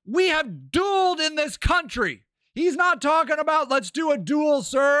Burr, we have dueled in this country. He's not talking about, let's do a duel,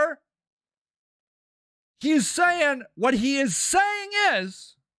 sir. He's saying, what he is saying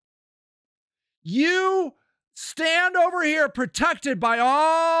is, you stand over here protected by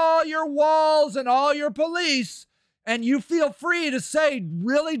all your walls and all your police, and you feel free to say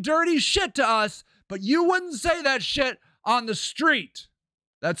really dirty shit to us, but you wouldn't say that shit on the street.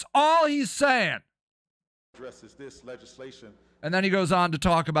 That's all he's saying. Addresses this legislation. And then he goes on to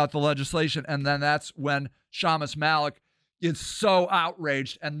talk about the legislation, and then that's when Shamus Malik is so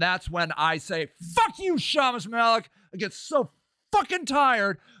outraged, and that's when I say, fuck you, Shamus Malik. I get so fucking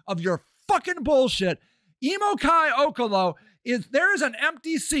tired of your fucking bullshit. Emo Kai Okolo there is an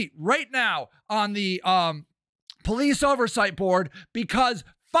empty seat right now on the police oversight board because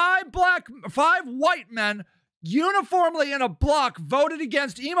five white men uniformly in a block voted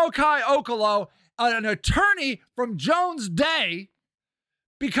against Emo Kai Okolo, an attorney from Jones Day,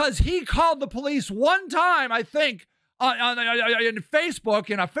 because he called the police one time, I think, in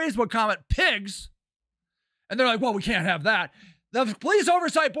Facebook, in a Facebook comment, pigs. And they're like, well, we can't have that. The police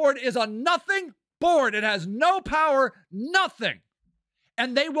oversight board is a nothing board. It has no power, nothing.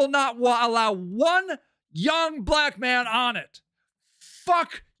 And they will not allow one young black man on it.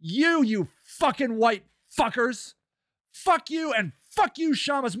 Fuck you, you fucking white fuckers. Fuck you, and fuck you,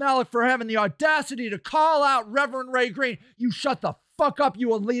 Shamus Malik, for having the audacity to call out Reverend Ray Green. You shut the fuck up, you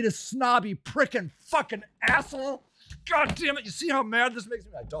elitist, snobby, prickin' fucking asshole. God damn it, you see how mad this makes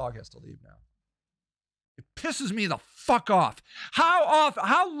me? My dog has to leave now. It pisses me the fuck off.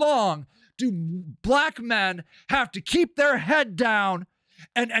 How long do black men have to keep their head down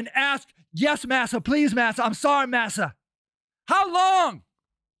and ask, yes, massa, please, massa, I'm sorry, massa? How long?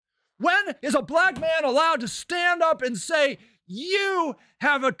 When is a black man allowed to stand up and say, you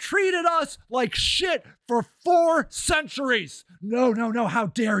have treated us like shit for 4 centuries? No, how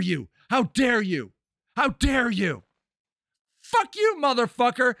dare you? How dare you? How dare you? Fuck you,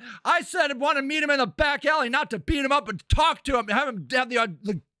 motherfucker. I said I want to meet him in the back alley, not to beat him up, but talk to him, have him have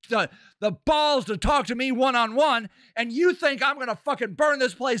the balls to talk to me one-on-one, and you think I'm going to fucking burn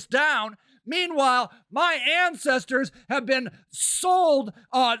this place down. Meanwhile, my ancestors have been sold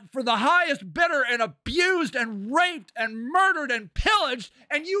for the highest bidder and abused and raped and murdered and pillaged,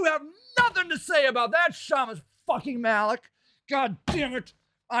 and you have nothing to say about that, Shamus fucking Malik. God damn it.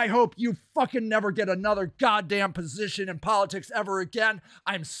 I hope you fucking never get another goddamn position in politics ever again.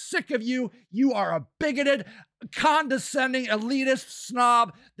 I'm sick of you. You are a bigoted, condescending, elitist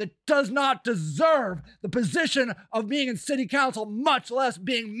snob that does not deserve the position of being in city council, much less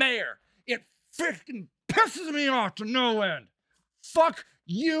being mayor. It freaking pisses me off to no end. Fuck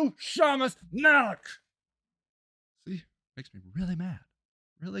you, Shamus Malik. See, makes me really mad.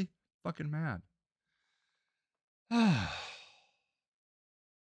 Really fucking mad.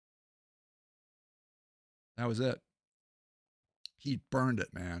 That was it. He burned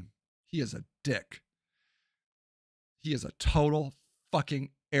it, man. He is a dick. He is a total fucking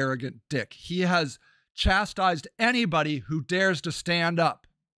arrogant dick. He has chastised anybody who dares to stand up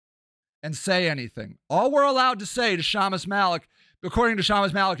and say anything. All we're allowed to say to Shamus Malik, according to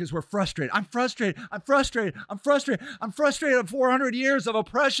Shamus Malik, is we're frustrated. I'm frustrated. I'm frustrated. I'm frustrated. I'm frustrated of 400 years of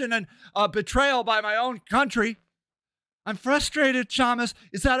oppression and betrayal by my own country. I'm frustrated, Shamus.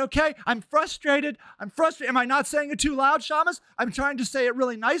 Is that okay? I'm frustrated. I'm frustrated. Am I not saying it too loud, Shamus? I'm trying to say it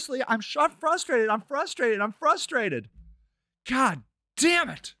really nicely. I'm frustrated. I'm frustrated. I'm frustrated. God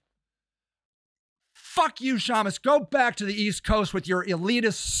damn it. Fuck you, Shamus. Go back to the East Coast with your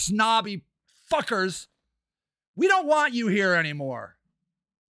elitist, snobby fuckers. We don't want you here anymore.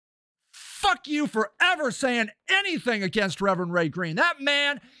 Fuck you for ever saying anything against Reverend Ray Green. That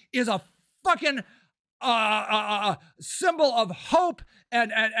man is a fucking symbol of hope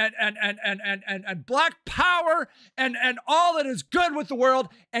and black power and all that is good with the world,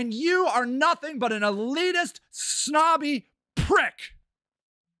 and you are nothing but an elitist, snobby prick.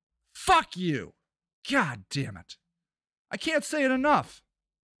 Fuck you. God damn it. I can't say it enough.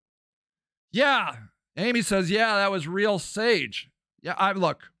 Yeah, Amy says, yeah, that was real sage. Yeah,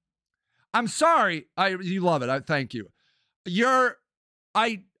 look, I'm sorry. You love it. Thank you.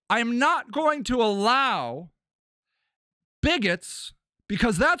 I'm not going to allow bigots,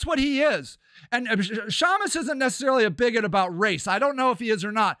 because that's what he is. And Shamus isn't necessarily a bigot about race. I don't know if he is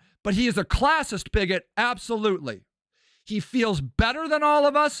or not, but he is a classist bigot, absolutely. He feels better than all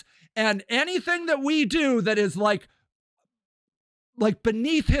of us, and anything that we do that is like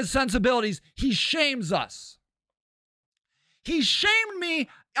beneath his sensibilities, he shames us. He shamed me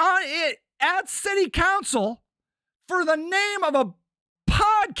at city council for the name of a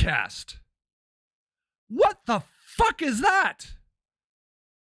podcast. What the fuck is that?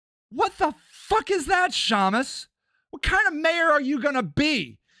 What the fuck is that, Shamus? What kind of mayor are you going to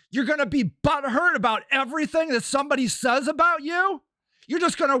be? You're going to be butthurt about everything that somebody says about you? You're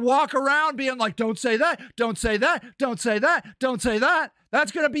just going to walk around being like, don't say that, don't say that, don't say that, don't say that.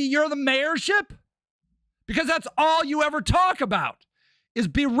 That's going to be you're the mayorship? Because that's all you ever talk about is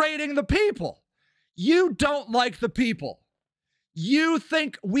berating the people. You don't like the people. You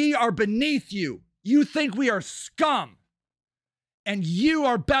think we are beneath you. You think we are scum. And you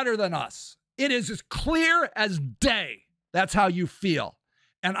are better than us. It is as clear as day. That's how you feel.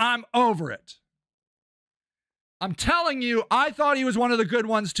 And I'm over it. I'm telling you, I thought he was one of the good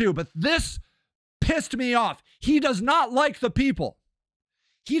ones too, but this pissed me off. He does not like the people.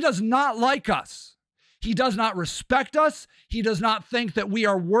 He does not like us. He does not respect us. He does not think that we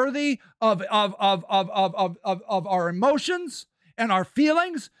are worthy of our emotions and our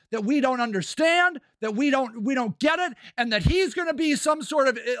feelings, that we don't understand, that we don't get it, and that he's going to be some sort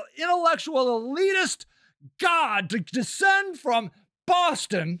of intellectual elitist god to descend from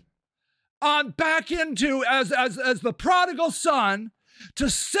Boston on back into as the prodigal son to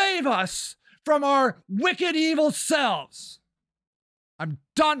save us from our wicked evil selves. I'm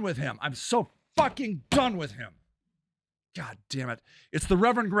done with him. I'm so fucking done with him. God damn it. It's the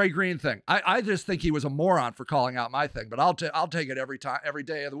Reverend Gray Green thing. I just think he was a moron for calling out my thing, but I'll take it every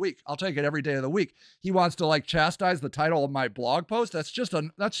day of the week. I'll take it every day of the week. He wants to like chastise the title of my blog post. That's just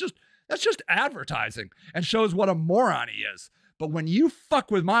advertising and shows what a moron he is. But when you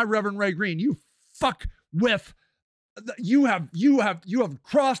fuck with my Reverend Ray Green, you fuck with, you have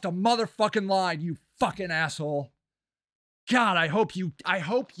crossed a motherfucking line, you fucking asshole. God, I hope you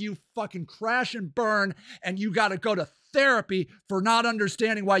fucking crash and burn, and you got to go to therapy for not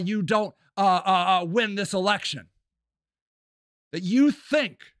understanding why you don't win this election. That you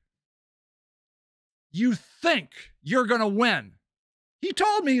think you're going to win. He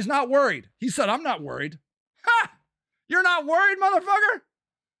told me he's not worried. He said, I'm not worried. Ha! You're not worried, motherfucker?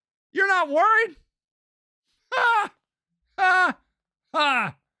 You're not worried? Ha! Ha!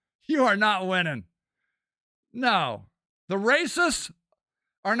 Ha! You are not winning. No. The racists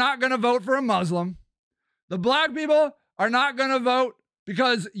are not going to vote for a Muslim. The black people are not going to vote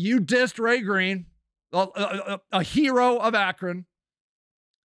because you dissed Ray Green, a hero of Akron.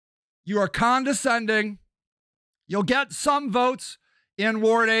 You are condescending. You'll get some votes in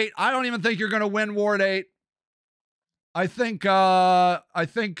Ward 8. I don't even think you're going to win Ward 8. I think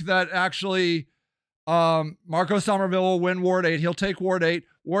that actually Marco Somerville will win Ward 8. He'll take Ward 8.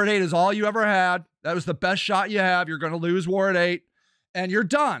 Ward 8 is all you ever had. That was the best shot you have. You're going to lose Ward 8, and you're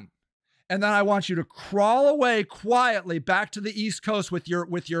done. And then I want you to crawl away quietly back to the East Coast with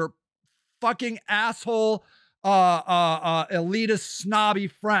your fucking asshole, elitist, snobby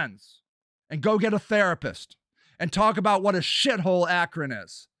friends, and go get a therapist and talk about what a shithole Akron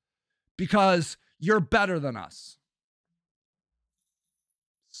is, because you're better than us.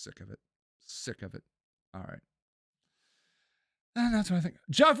 Sick of it. Sick of it. All right. And that's what I think.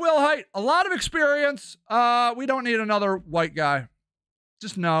 Jeff Wilhite, a lot of experience. We don't need another white guy.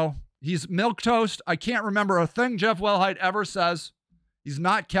 Just no. He's milquetoast. I can't remember a thing Jeff Wilhite ever says. He's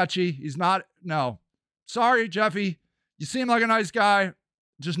not catchy. He's not, no. Sorry, Jeffy. You seem like a nice guy.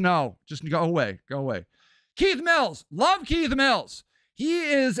 Just no. Just go away. Go away. Keith Mills. Love Keith Mills.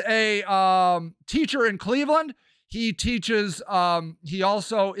 He is a teacher in Cleveland. He teaches, he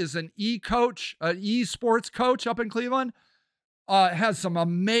also is an e-coach, an e-sports coach up in Cleveland. Has some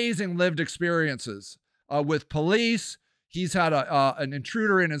amazing lived experiences with police. He's had an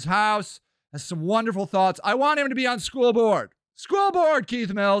intruder in his house, has some wonderful thoughts. I want him to be on school board. School board,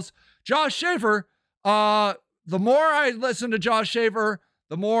 Keith Mills. Josh Schaefer, the more I listen to Josh Schaefer,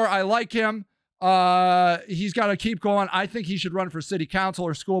 the more I like him. He's got to keep going. I think he should run for city council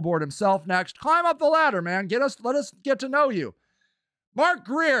or school board himself next. Climb up the ladder, man. Let us get to know you. Mark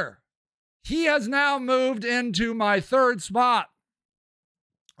Greer, he has now moved into my third spot.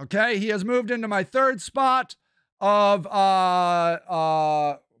 Okay, he has moved into my third spot of what did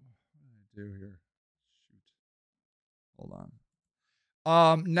I do here? Shoot. Hold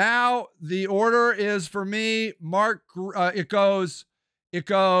on. Now the order is for me, Mark, it goes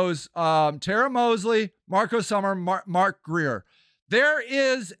Tara Mosley, Marco Summer, Mark Greer. There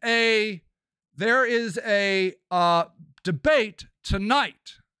is a debate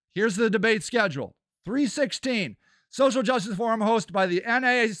tonight. Here's the debate schedule. 3:16. Social Justice Forum hosted by the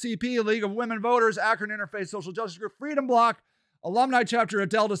NAACP, League of Women Voters, Akron Interfaith Social Justice Group, Freedom Bloc, Alumni Chapter at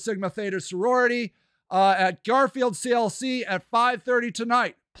Delta Sigma Theta Sorority at Garfield CLC at 5:30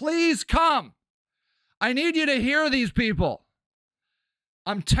 tonight. Please come. I need you to hear these people.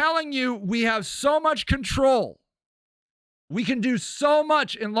 I'm telling you, we have so much control. We can do so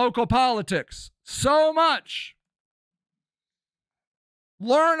much in local politics. So much.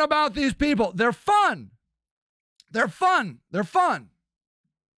 Learn about these people. They're fun. They're fun. They're fun.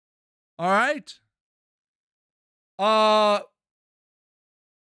 All right?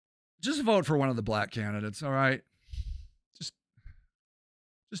 Just vote for one of the black candidates, all right? Just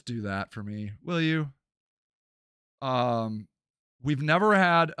do that for me, will you? We've never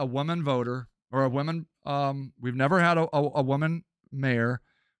had a woman voter or a woman, we've never had a woman mayor.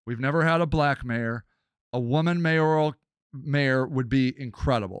 We've never had a black mayor. A woman mayoral mayor would be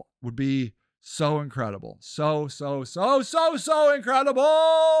incredible, would be So incredible. So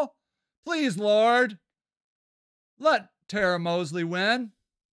incredible. Please, Lord, let Tara Mosley win.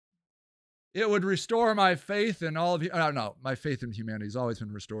 It would restore my faith in all of you. I don't know. My faith in humanity has always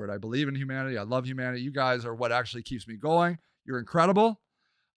been restored. I believe in humanity. I love humanity. You guys are what actually keeps me going. You're incredible.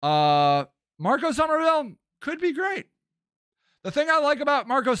 Marco Somerville could be great. The thing I like about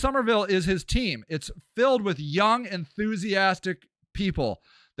Marco Somerville is his team. It's filled with young, enthusiastic people.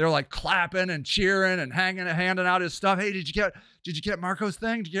 They're like clapping and cheering and handing out his stuff. Hey, did you get Marco's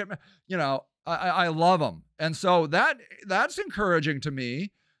thing? Did you get, you know, I love him. And so that's encouraging to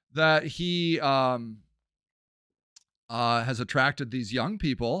me that he has attracted these young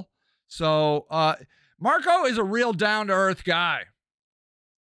people. So Marco is a real down-to-earth guy.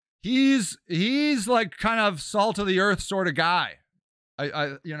 He's like kind of salt of the earth sort of guy.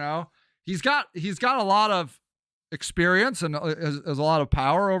 You know, he's got a lot of experience and has a lot of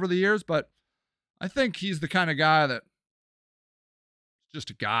power over the years, but I think he's the kind of guy that just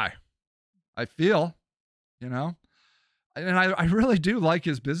a guy. I feel, you know, and I really do like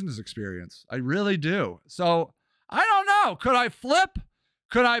his business experience. I really do. So I don't know. Could I flip?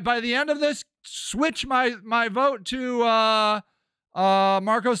 Could I, by the end of this, switch my vote to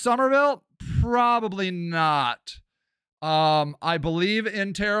Marco Somerville? Probably not. I believe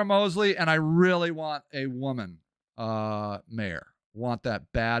in Tara Mosley, and I really want a woman mayor. Want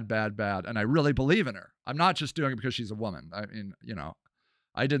that bad. And I really believe in her. I'm not just doing it because she's a woman. I mean, you know,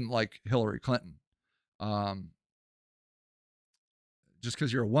 I didn't like Hillary Clinton. Just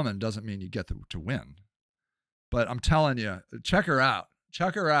because you're a woman doesn't mean you get to win. But I'm telling you, check her out.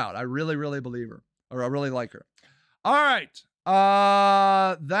 Check her out. I really, really believe her, or I really like her. All right.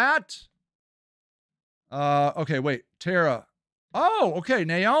 Okay, wait, Tara. Oh, okay,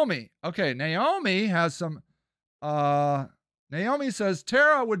 Naomi. Okay, Naomi has some, Naomi says,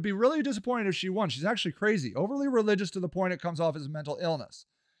 Tara would be really disappointed if she won. She's actually crazy, overly religious to the point it comes off as mental illness.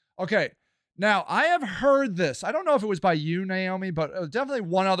 Okay, now I have heard this. I don't know if it was by you, Naomi, but definitely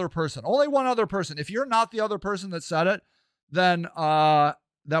one other person. Only one other person. If you're not the other person that said it, then that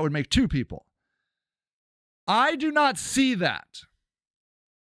would make two people. I do not see that.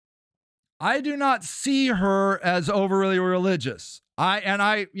 I do not see her as overly religious.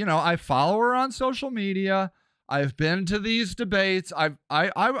 I follow her on social media. I've been to these debates. I'm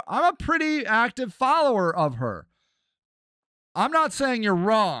a pretty active follower of her. I'm not saying you're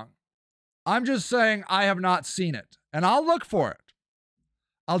wrong. I'm just saying I have not seen it, and I'll look for it.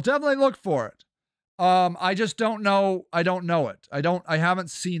 I'll definitely look for it. I just don't know. I don't know it. I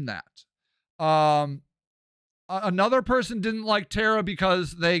haven't seen that. Another person didn't like Tara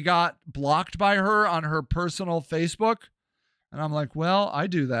because they got blocked by her on her personal Facebook. And I'm like, well, I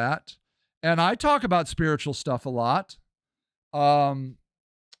do that. And I talk about spiritual stuff a lot. We all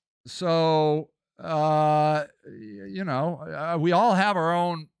have our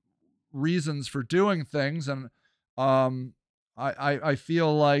own reasons for doing things. And I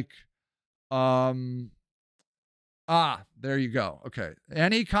feel like, there you go. Okay.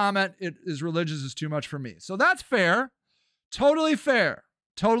 Any comment it is religious is too much for me. So that's fair. Totally fair.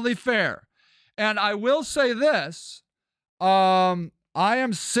 Totally fair. And I will say this. I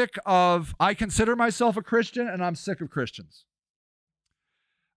consider myself a Christian, and I'm sick of Christians.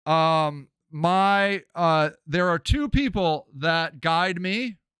 There are two people that guide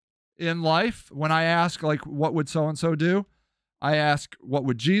me in life. When I ask, like, what would so-and-so do? I ask, what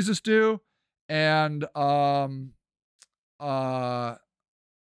would Jesus do? And I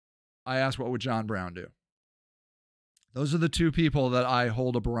asked, what would John Brown do? Those are the two people that I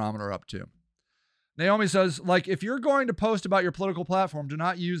hold a barometer up to. Naomi says, like, if you're going to post about your political platform, do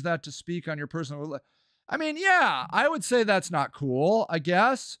not use that to speak on your personal. I mean, yeah, I would say that's not cool, I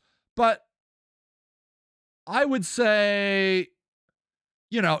guess. But I would say,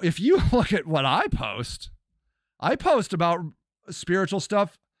 you know, if you look at what I post about spiritual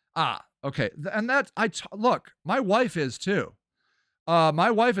stuff. Okay. And look, my wife is too.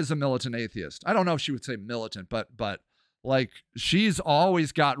 My wife is a militant atheist. I don't know if she would say militant, but like, she's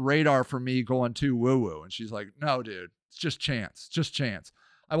always got radar for me going too woo-woo. And she's like, no, dude, it's just chance.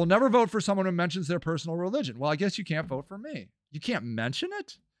 I will never vote for someone who mentions their personal religion. Well, I guess you can't vote for me. You can't mention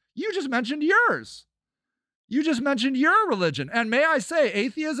it. You just mentioned yours. You just mentioned your religion. And may I say,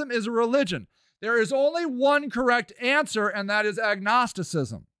 atheism is a religion. There is only one correct answer, and that is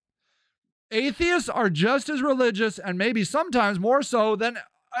agnosticism. Atheists are just as religious, and maybe sometimes more so than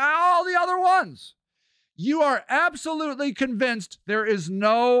all the other ones. You are absolutely convinced there is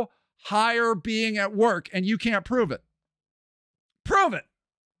no higher being at work, and you can't prove it. Prove it.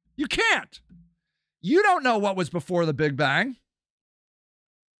 You can't. You don't know what was before the Big Bang.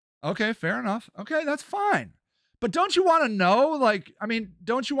 Okay, fair enough. Okay, that's fine. But don't you want to know, like, I mean,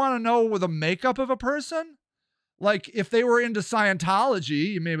 don't you want to know the makeup of a person? Like, if they were into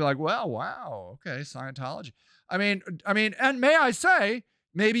Scientology, you may be like, well, wow, okay, Scientology. And may I say,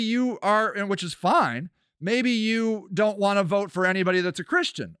 maybe you are, and which is fine, maybe you don't want to vote for anybody that's a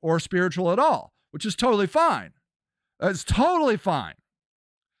Christian or spiritual at all, which is totally fine. It's totally fine.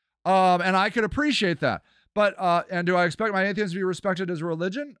 And I could appreciate that. But, and do I expect my atheism to be respected as a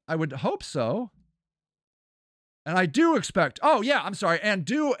religion? I would hope so. And I do expect, oh yeah, I'm sorry. And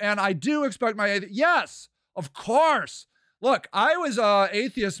I do expect my atheism. Yes, of course. Look, I was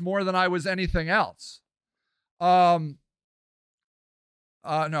atheist more than I was anything else. No,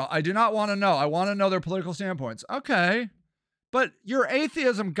 I do not want to know. I want to know their political standpoints. Okay. But your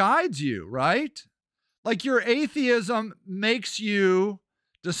atheism guides you, right? Like your atheism makes you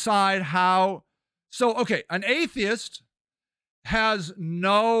decide how. So, okay, an atheist has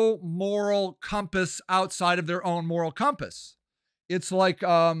no moral compass outside of their own moral compass. It's like,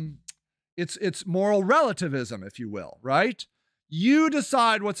 it's moral relativism, if you will, right? You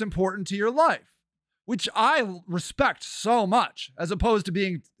decide what's important to your life, which I respect so much, as opposed to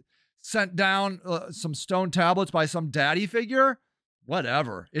being sent down some stone tablets by some daddy figure.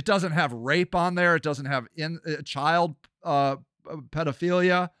 Whatever. It doesn't have rape on there. It doesn't have child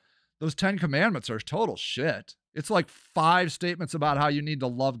pedophilia. Those 10 commandments are total shit. It's like 5 statements about how you need to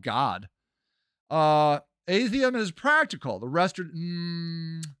love God. Atheism is practical. The rest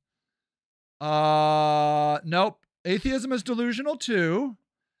are, nope. Atheism is delusional too.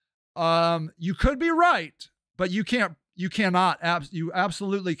 You could be right, but you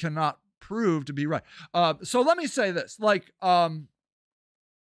absolutely cannot prove to be right. So let me say this, like,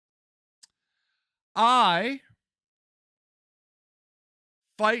 I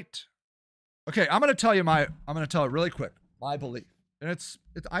fight. Okay, I'm going to tell it really quick. My belief. And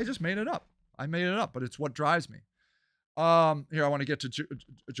I just made it up. I made it up, but it's what drives me. Here, I want to get to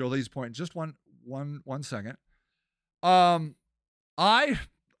Jolie's point. Just one second. This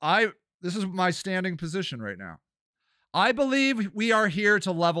is my standing position right now. I believe we are here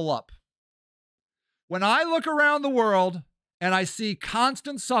to level up. When I look around the world and I see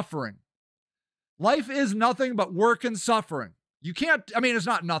constant suffering, life is nothing but work and suffering. You can't, it's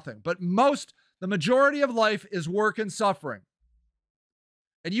not nothing, but the majority of life is work and suffering.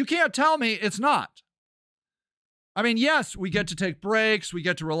 And you can't tell me it's not. Yes, we get to take breaks, we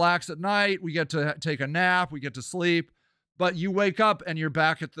get to relax at night, we get to take a nap, we get to sleep, but you wake up and you're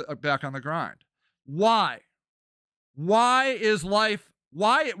back on the grind. Why? Why is life,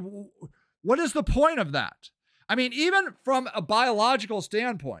 what is the point of that? Even from a biological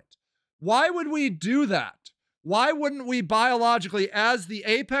standpoint, why would we do that? Why wouldn't we biologically, as the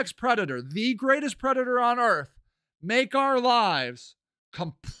apex predator, the greatest predator on earth, make our lives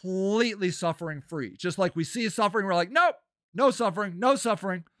completely suffering free? Just like we see suffering, we're like, nope, no suffering, no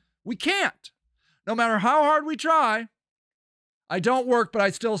suffering. We can't. No matter how hard we try. I don't work, but I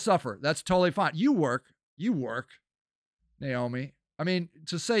still suffer. That's totally fine. You work, Naomi.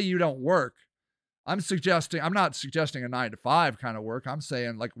 To say you don't work, I'm not suggesting a 9-to-5 kind of work. I'm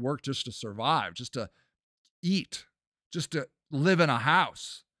saying like work just to survive, just to eat, just to live in a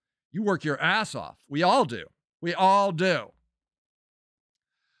house. You work your ass off. We all do. We all do.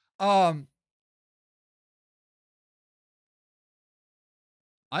 I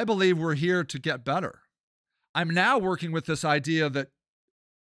believe we're here to get better. I'm now working with this idea that,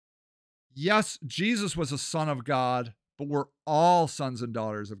 yes, Jesus was a son of God, but we're all sons and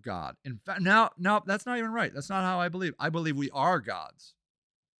daughters of God. In fact, no, that's not even right. That's not how I believe. I believe we are gods.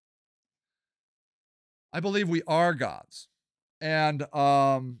 I believe we are gods. And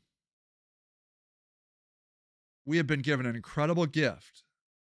we have been given an incredible gift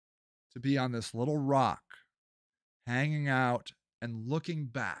to be on this little rock, hanging out and looking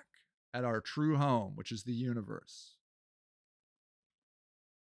back at our true home, which is the universe.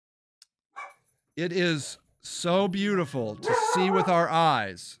 It is so beautiful to see with our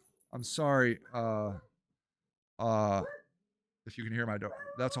eyes. I'm sorry if you can hear my dog.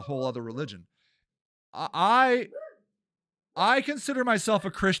 That's a whole other religion. I consider myself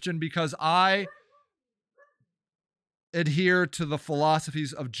a Christian because I adhere to the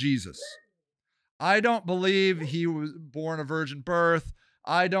philosophies of Jesus. I don't believe he was born a virgin birth.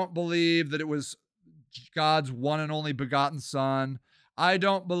 I don't believe that it was God's one and only begotten son. I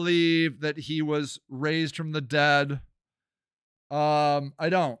don't believe that he was raised from the dead. I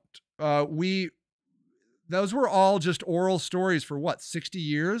don't. Those were all just oral stories for 60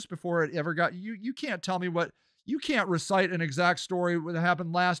 years before it ever got, you can't tell me you can't recite an exact story that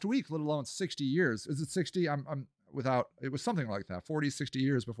happened last week, let alone 60 years. Is it 60? without, it was something like that, 40, 60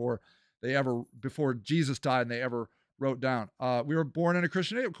 years before Jesus died and they ever wrote down. We were born in a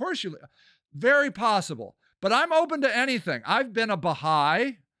Christian age. Of course very possible. But I'm open to anything. I've been a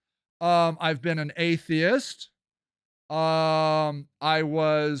Baha'i. I've been an atheist. I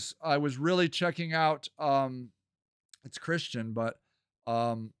was really checking out, it's Christian, but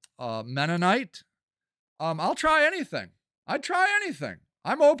Mennonite. I'll try anything. I'd try anything.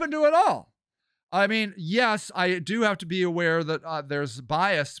 I'm open to it all. I mean, yes, I do have to be aware that there's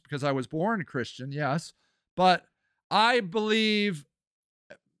bias because I was born Christian, yes. But I believe,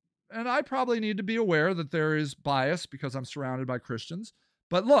 and I probably need to be aware that there is bias because I'm surrounded by Christians.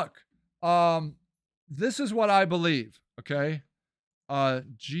 But look, this is what I believe, okay?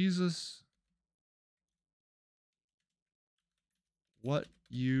 Jesus, what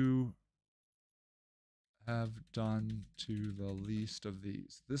you have done to the least of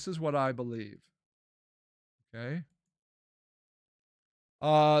these. This is what I believe. Okay?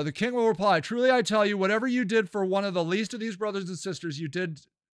 The king will reply, truly I tell you, whatever you did for one of the least of these brothers and sisters, you did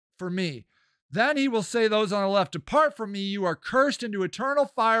for me. Then he will say those on the left, depart from me, you are cursed into eternal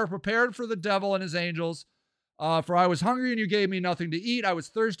fire, prepared for the devil and his angels. For I was hungry and you gave me nothing to eat. I was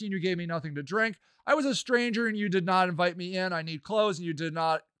thirsty and you gave me nothing to drink. I was a stranger and you did not invite me in. I need clothes and you did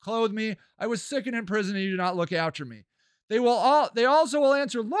not clothe me. I was sick and in prison and you did not look after me. They also will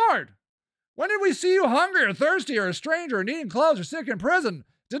answer, Lord, when did we see you hungry or thirsty or a stranger or needing clothes or sick in prison?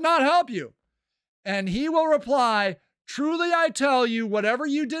 Did not help you. And he will reply, truly I tell you, whatever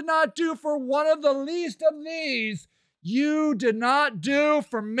you did not do for one of the least of these, you did not do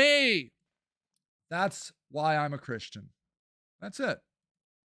for me. That's why I'm a Christian. That's it.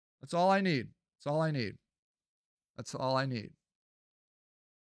 That's all I need. That's all I need. That's all I need.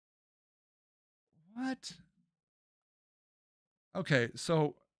 What? Okay,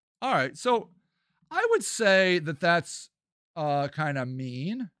 so, all right. So I would say that that's kind of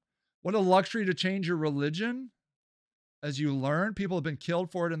mean. What a luxury to change your religion as you learn. People have been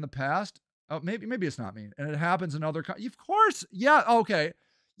killed for it in the past. Oh, maybe it's not mean. And it happens in other countries. Of course. Yeah. Okay.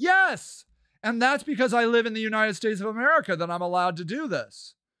 Yes. And that's because I live in the United States of America that I'm allowed to do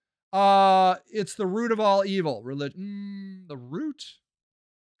this. It's the root of all evil. Religion. The root?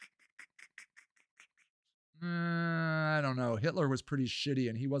 I don't know. Hitler was pretty shitty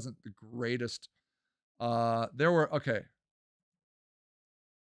and he wasn't the greatest. Okay.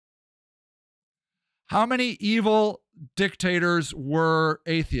 How many evil dictators were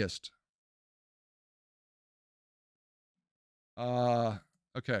atheist?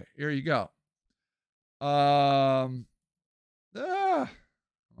 Okay, here you go. Come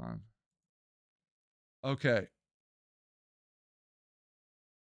on. Okay.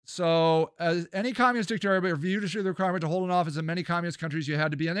 So, as any communist dictator reviewed the requirement to hold an office in many communist countries, you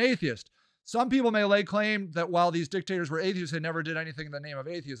had to be an atheist. Some people may lay claim that while these dictators were atheists, they never did anything in the name of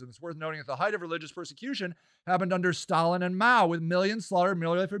atheism. It's worth noting that the height of religious persecution happened under Stalin and Mao, with millions slaughtered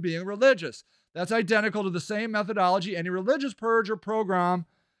merely for being religious. That's identical to the same methodology any religious purge or program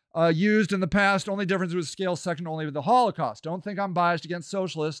used in the past. Only difference was scale second only with the Holocaust. Don't think I'm biased against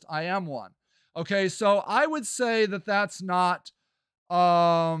socialists. I am one. Okay, so I would say that that's not...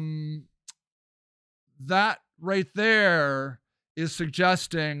 that right there is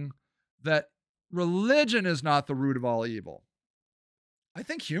suggesting that religion is not the root of all evil. I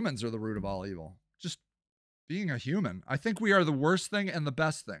think humans are the root of all evil. Just being a human. I think we are the worst thing and the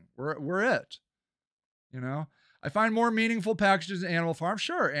best thing. We're it. You know? I find more meaningful packages in Animal Farm.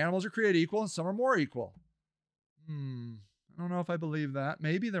 Sure, animals are created equal and some are more equal. I don't know if I believe that.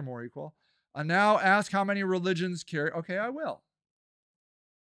 Maybe they're more equal. Now ask how many religions carry. Okay, I will.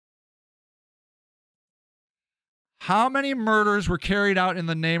 How many murders were carried out in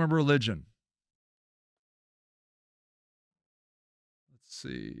the name of religion? Let's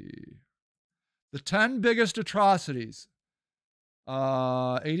see. The 10 biggest atrocities.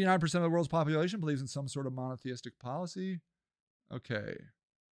 89% of the world's population believes in some sort of monotheistic policy. Okay.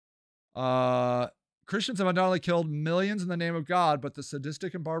 Christians have undoubtedly killed millions in the name of God, but the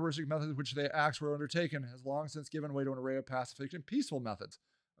sadistic and barbarous methods in which their acts were undertaken has long since given way to an array of pacifist and peaceful methods.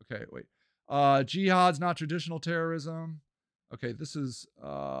 Okay, wait. Jihad's not traditional terrorism. Okay, this is,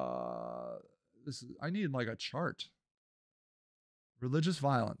 I need like a chart. Religious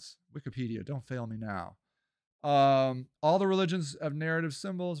violence. Wikipedia, don't fail me now. All the religions have narrative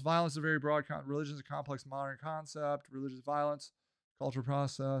symbols. Violence is a very broad religion is a complex modern concept. Religious violence, cultural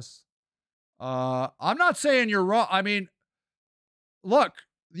process. I'm not saying you're wrong. I mean, look,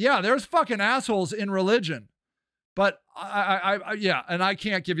 yeah, there's fucking assholes in religion. But yeah, and I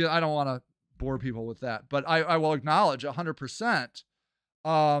can't give you, I don't want to bore people with that, but I will acknowledge 100%.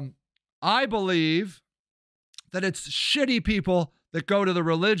 I believe that it's shitty people that go to the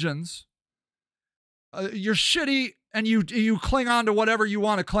religions. You're shitty, and you cling on to whatever you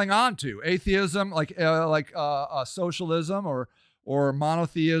want to cling on to. Atheism, like socialism or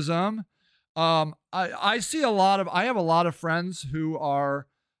monotheism. I see I have a lot of friends who are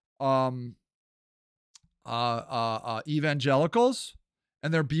evangelicals,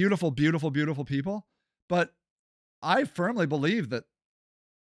 and they're beautiful, beautiful, beautiful people. But I firmly believe that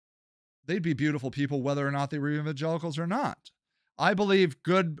they'd be beautiful people whether or not they were evangelicals or not. I believe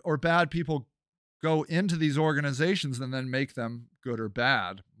good or bad people go into these organizations and then make them good or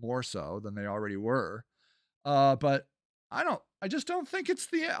bad, more so than they already were. But I just don't think it's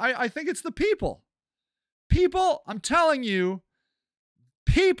I think it's the people. People, I'm telling you,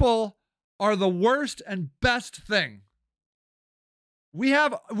 people are the worst and best thing. We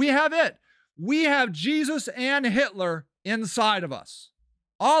have it. We have Jesus and Hitler inside of us.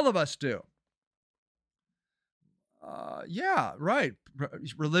 All of us do. Yeah, right.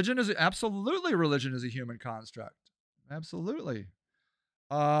 Religion is a human construct. Absolutely.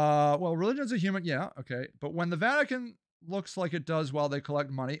 Well, religion is a human, yeah, okay. But when the Vatican looks like it does while they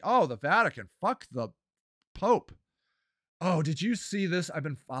collect money, oh, the Vatican, fuck the Pope. Oh, did you see this? I've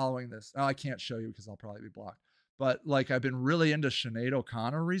been following this. Oh, I can't show you because I'll probably be blocked. But like, I've been really into Sinead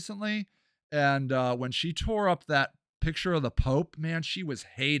O'Connor recently. And when she tore up that picture of the Pope, man, she was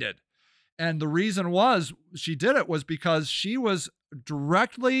hated. And the reason she did it was because she was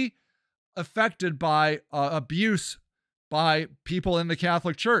directly affected by abuse by people in the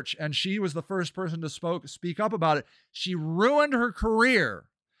Catholic Church. And she was the first person to speak up about it. She ruined her career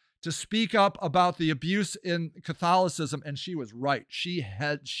to speak up about the abuse in Catholicism. And she was right. She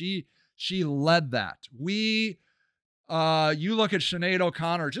led that. You look at Sinead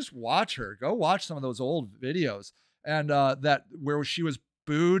O'Connor, just watch her. Go watch some of those old videos. And where she was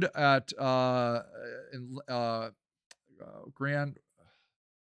booed at grand,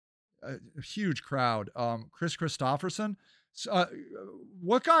 a huge crowd. Chris Christopherson.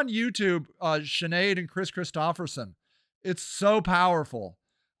 Look on YouTube, Sinead and Chris Christopherson. It's so powerful.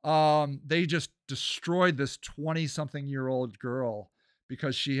 They just destroyed this 20-something-year-old girl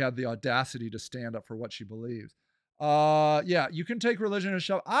because she had the audacity to stand up for what she believes. Yeah, you can take religion and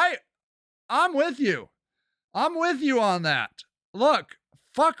shove. I'm with you. I'm with you on that. Look,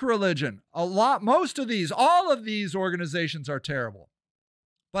 fuck religion. Most of these, all of these organizations are terrible.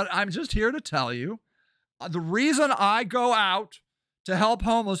 But I'm just here to tell you, the reason I go out to help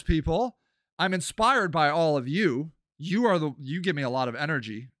homeless people, I'm inspired by all of you. You give me a lot of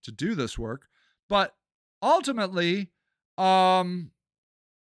energy to do this work. But ultimately, I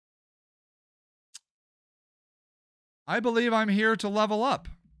believe I'm here to level up.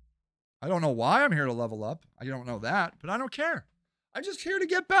 I don't know why I'm here to level up. I don't know that, but I don't care. I'm just here to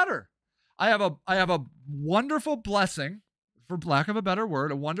get better. I have a wonderful blessing, for lack of a better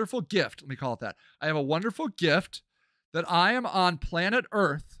word, a wonderful gift. Let me call it that. I have a wonderful gift that I am on planet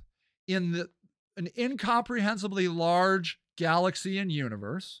Earth in an incomprehensibly large galaxy and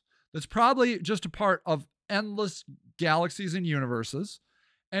universe that's probably just a part of endless galaxies and universes.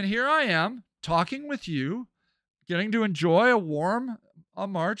 And here I am talking with you, getting to enjoy a warm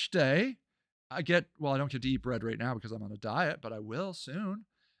March day. I don't get to eat bread right now because I'm on a diet, but I will soon.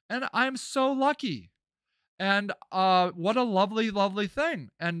 And I'm so lucky. And what a lovely, lovely thing.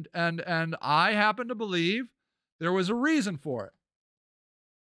 And I happen to believe there was a reason for it.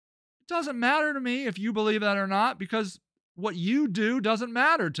 It doesn't matter to me if you believe that or not, because what you do doesn't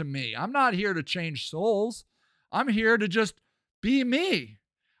matter to me. I'm not here to change souls. I'm here to just be me.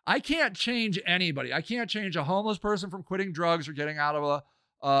 I can't change anybody. I can't change a homeless person from quitting drugs or getting out of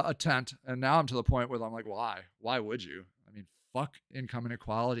a tent. And now I'm to the point where I'm like, why? Why would you? I mean, fuck income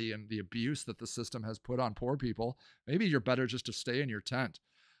inequality and the abuse that the system has put on poor people. Maybe you're better just to stay in your tent.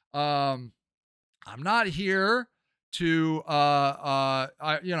 I'm not here to,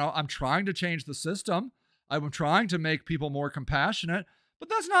 I'm trying to change the system. I'm trying to make people more compassionate, but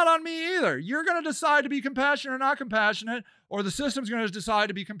that's not on me either. You're going to decide to be compassionate or not compassionate, or the system's going to decide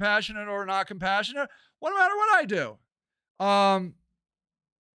to be compassionate or not compassionate, no matter what I do.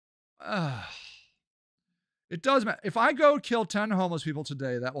 It does matter. If I go kill 10 homeless people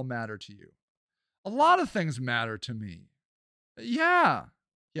today, that will matter to you. A lot of things matter to me. Yeah,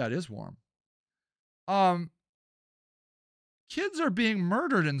 it is warm. Kids are being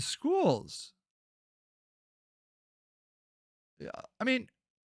murdered in schools. Yeah, I mean,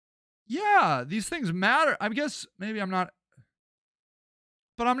 yeah, these things matter. I guess maybe I'm not,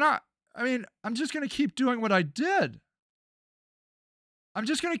 but I'm not. I mean, I'm just going to keep doing what I did. I'm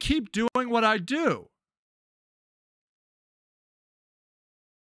just going to keep doing what I do.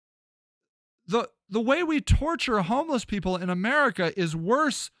 the way we torture homeless people in America is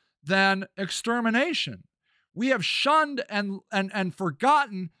worse than extermination. We have shunned and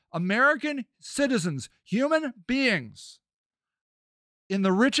forgotten American citizens, human beings, in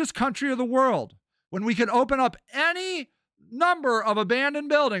the richest country of the world, when we could open up any number of abandoned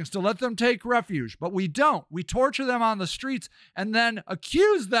buildings to let them take refuge. But we don't. We torture them on the streets and then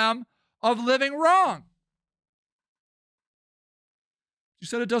accuse them of living wrong. You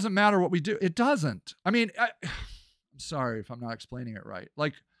said it doesn't matter what we do. It doesn't. I mean, I'm sorry if I'm not explaining it right.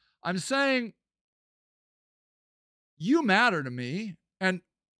 Like, I'm saying you matter to me, and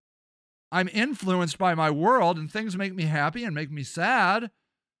I'm influenced by my world, and things make me happy and make me sad.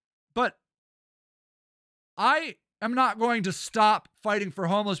 But I am not going to stop fighting for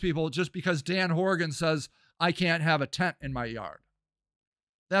homeless people just because Dan Horgan says I can't have a tent in my yard.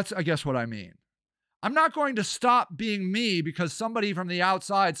 That's, I guess, what I mean. I'm not going to stop being me because somebody from the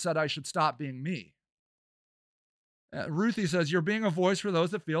outside said I should stop being me. Ruthie says, you're being a voice for those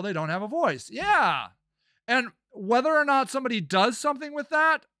that feel they don't have a voice. Yeah. And whether or not somebody does something with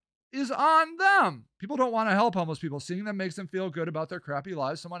that is on them. People don't want to help homeless people. Seeing them makes them feel good about their crappy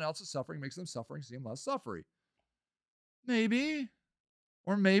lives. Someone else's suffering makes them suffering seem less suffering. Maybe.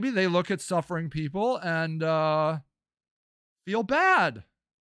 Or maybe they look at suffering people and feel bad.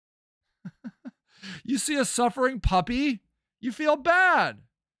 You see a suffering puppy, you feel bad.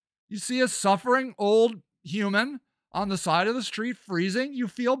 You see a suffering old human on the side of the street freezing, you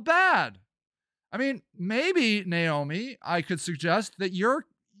feel bad. I mean, maybe, Naomi, I could suggest that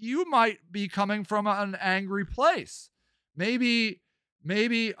you might be coming from an angry place. Maybe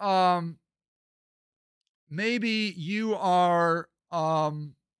you are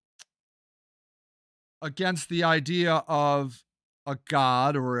against the idea of a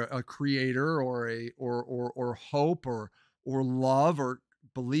God or a creator or hope or love or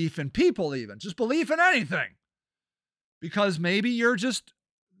belief in people, even just belief in anything, because maybe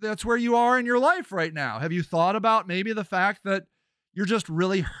that's where you are in your life right now. Have you thought about maybe the fact that you're just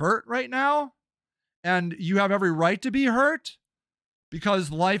really hurt right now and you have every right to be hurt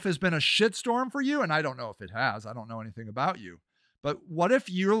because life has been a shitstorm for you? And I don't know if it has. I don't know anything about you. But what if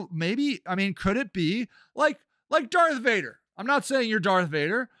you're could it be like Darth Vader? I'm not saying you're Darth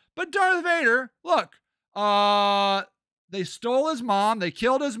Vader, but Darth Vader, look, they stole his mom, they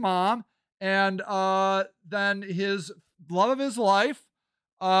killed his mom, and then his love of his life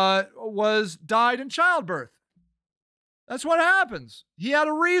died in childbirth. That's what happens. He had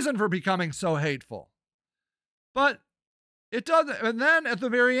a reason for becoming so hateful. But it doesn't, and then at the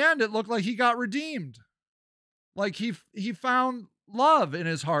very end, it looked like he got redeemed. Like he found love in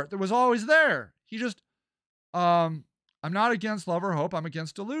his heart that was always there. He just, I'm not against love or hope. I'm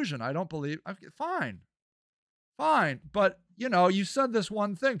against delusion. I don't believe. Fine. But, you said this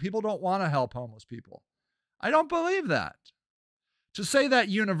one thing. People don't want to help homeless people. I don't believe that. To say that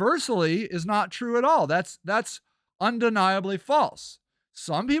universally is not true at all. That's undeniably false.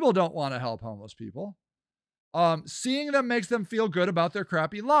 Some people don't want to help homeless people. Seeing them makes them feel good about their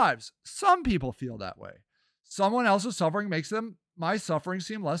crappy lives. Some people feel that way. Someone else's suffering makes my suffering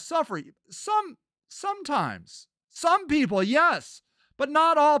seem less suffering. Sometimes. Some people, yes, but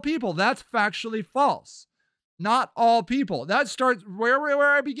not all people. That's factually false. Not all people. That starts where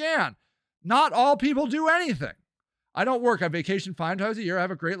I began. Not all people do anything. I don't work. I vacation 5 times a year. I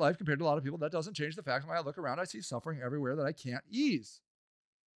have a great life compared to a lot of people. That doesn't change the fact that when I look around, I see suffering everywhere that I can't ease.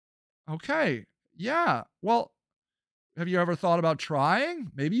 Okay. Yeah. Well, have you ever thought about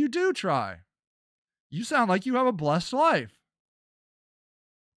trying? Maybe you do try. You sound like you have a blessed life.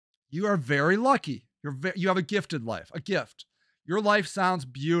 You are very lucky. You have a gifted life, a gift. Your life sounds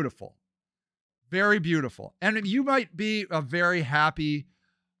beautiful, very beautiful. And you might be a very happy,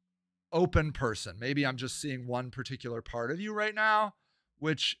 open person. Maybe I'm just seeing one particular part of you right now,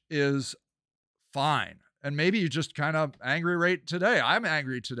 which is fine. And maybe you're just kind of angry right today. I'm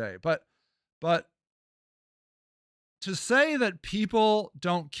angry today. But to say that people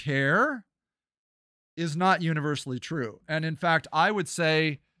don't care is not universally true. And in fact, I would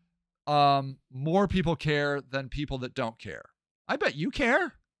say more people care than people that don't care. I bet you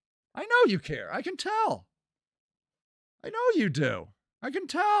care. I know you care. I can tell. I know you do. I can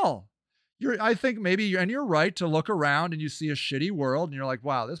tell. I think maybe you're right to look around and you see a shitty world and you're like,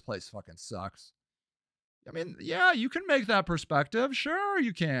 wow, this place fucking sucks. I mean, yeah, you can make that perspective. Sure,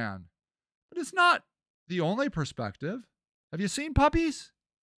 you can. But it's not the only perspective. Have you seen puppies?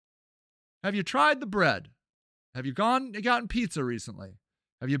 Have you tried the bread? Have you gotten pizza recently?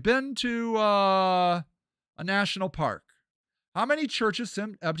 Have you been to a national park? How many churches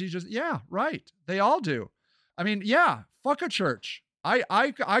seem empty? Yeah, right. They all do. I mean, yeah, fuck a church.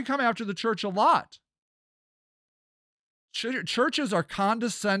 I come after the church a lot. Churches are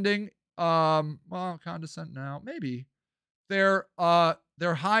condescending. Well, condescend now, maybe. They're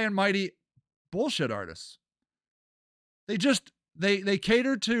high and mighty bullshit artists. They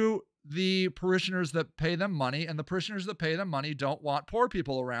cater to the parishioners that pay them money, and the parishioners that pay them money don't want poor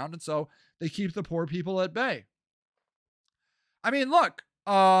people around, and so they keep the poor people at bay. I mean, look,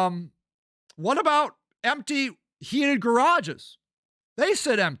 what about empty heated garages? They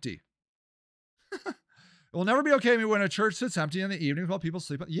sit empty. It will never be okay when a church sits empty in the evenings while people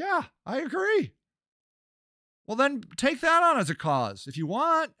sleep. Yeah, I agree. Well, then take that on as a cause. If you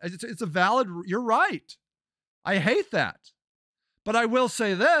want, it's a valid, you're right. I hate that. But I will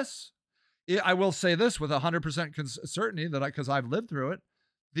say this. I will say this with 100% certainty that because I've lived through it,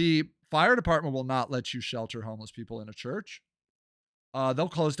 the fire department will not let you shelter homeless people in a church. They'll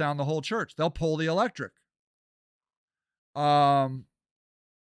close down the whole church. They'll pull the electric. I've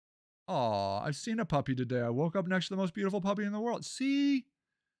seen a puppy today. I woke up next to the most beautiful puppy in the world. See,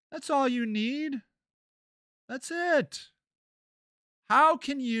 that's all you need. That's it. How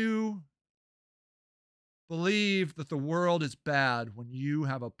can you believe that the world is bad when you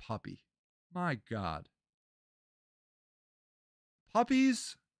have a puppy? My God.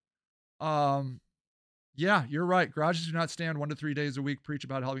 Puppies, yeah, you're right. Garages do not stand 1 to 3 days a week, preach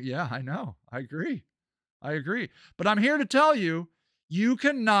about helping. Yeah, I know. I agree. But I'm here to tell you, you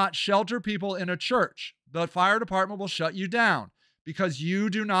cannot shelter people in a church. The fire department will shut you down because you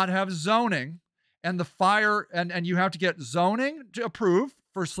do not have zoning, and the fire, and you have to get zoning to approve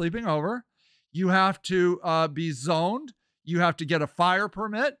for sleeping over. You have to be zoned. You have to get a fire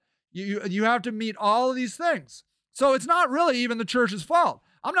permit. You have to meet all of these things. So it's not really even the church's fault.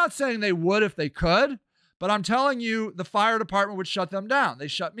 I'm not saying they would if they could, but I'm telling you the fire department would shut them down. They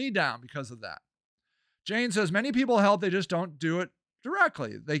shut me down because of that. Jane says, many people help, they just don't do it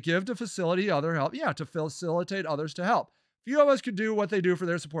directly. They give to facilitate other help. Yeah, to facilitate others to help. Few of us could do what they do for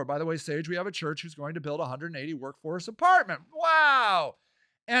their support. By the way, Sage, we have a church who's going to build a 180 workforce apartment. Wow.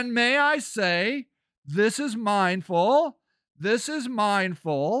 And may I say, this is mindful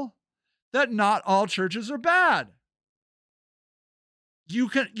that not all churches are bad.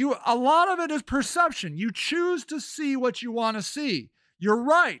 A lot of it is perception. You choose to see what you want to see. You're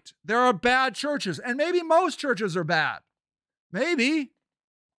right. There are bad churches, and maybe most churches are bad. Maybe.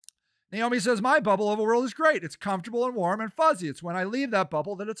 Naomi says, my bubble of a world is great. It's comfortable and warm and fuzzy. It's when I leave that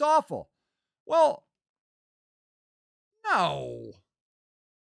bubble that it's awful. Well, no.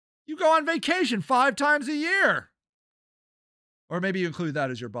 You go on vacation 5 times a year. Or maybe you include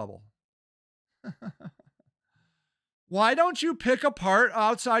that as your bubble. Why don't you pick a part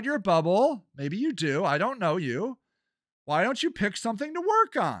outside your bubble? Maybe you do. I don't know you. Why don't you pick something to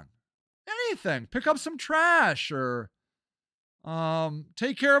work on? Anything. Pick up some trash or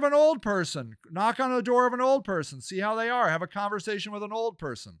take care of an old person. Knock on the door of an old person. See how they are. Have a conversation with an old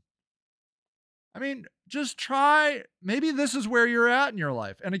person. I mean, just try. Maybe this is where you're at in your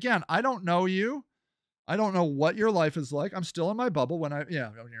life. And again, I don't know you. I don't know what your life is like. I'm still in my bubble when you're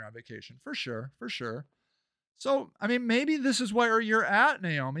on vacation. For sure. So, I mean, maybe this is where you're at,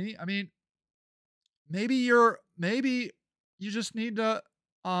 Naomi. I mean, maybe you just need to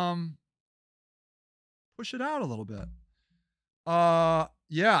push it out a little bit. Yeah,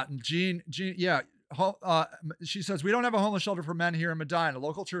 Jean, yeah. She says, we don't have a homeless shelter for men here in Medina.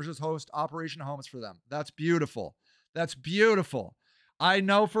 Local churches host Operation Homes for them. That's beautiful. I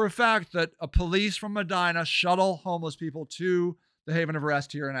know for a fact that a police from Medina shuttle homeless people to the Haven of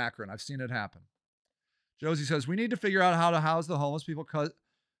Rest here in Akron. I've seen it happen. Josie says, we need to figure out how to house the homeless people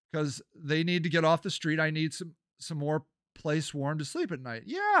because they need to get off the street. I need some more place warm to sleep at night.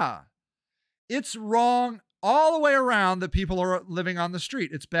 Yeah. It's wrong all the way around that people are living on the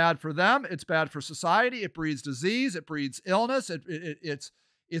street. It's bad for them. It's bad for society. It breeds disease. It breeds illness. It's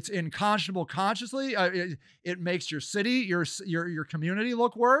unconscionable consciously. It makes your city, your community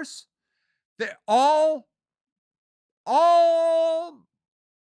look worse. All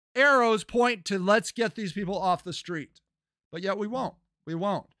arrows point to let's get these people off the street. But yet we won't.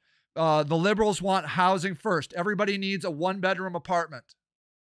 The liberals want housing first. Everybody needs a 1-bedroom apartment.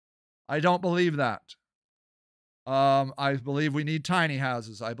 I don't believe that. I believe we need tiny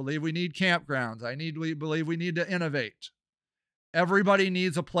houses. I believe we need campgrounds. We believe we need to innovate. Everybody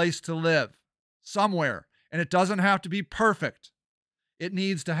needs a place to live somewhere, and it doesn't have to be perfect. It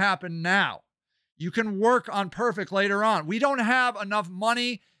needs to happen now. You can work on perfect later on. We don't have enough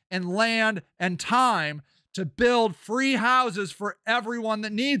money and land and time to build free houses for everyone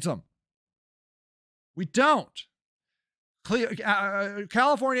that needs them. We don't.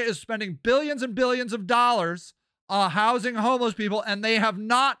 California is spending billions and billions of dollars housing homeless people, and they have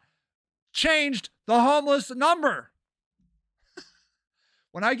not changed the homeless number.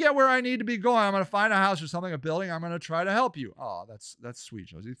 When I get where I need to be going, I'm going to find a house or something, a building. I'm going to try to help you. Oh, that's sweet,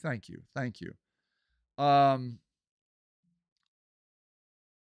 Josie. Thank you. Thank you.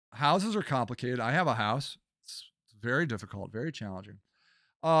 Houses are complicated. I have a house. It's very difficult, very challenging.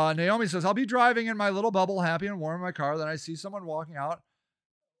 Naomi says, I'll be driving in my little bubble, happy and warm in my car. Then I see someone walking out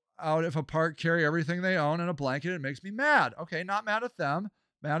if a park carry everything they own in a blanket. It makes me mad. Okay, not mad at them,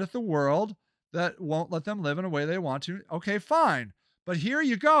 mad at the world that won't let them live in a way they want to. Okay, fine. But here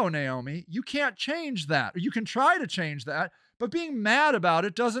you go, Naomi. You can't change that. Or you can try to change that, but being mad about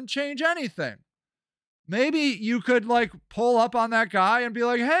it doesn't change anything. Maybe you could like pull up on that guy and be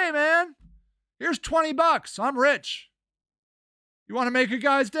like, hey man, here's $20. I'm rich. You want to make a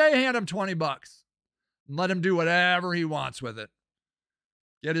guy's day? Hand him $20 and let him do whatever he wants with it.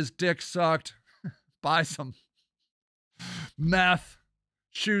 Get his dick sucked, buy some meth,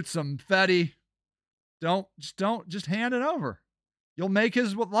 shoot some fetty. Just hand it over. You'll make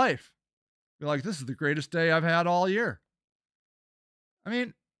his life. Be like, this is the greatest day I've had all year. I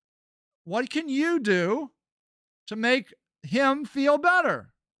mean, what can you do to make him feel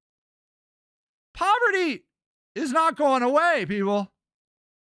better? Poverty is not going away, people.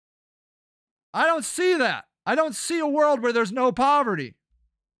 I don't see that. I don't see a world where there's no poverty.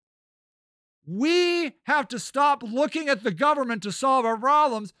 We have to stop looking at the government to solve our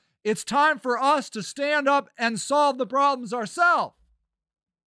problems. It's time for us to stand up and solve the problems ourselves.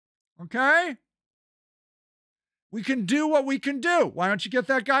 Okay? We can do what we can do. Why don't you get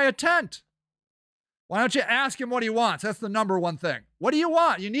that guy a tent? Why don't you ask him what he wants? That's the number one thing. What do you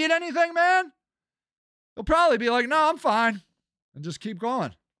want? You need anything, man? He'll probably be like, no, I'm fine. And just keep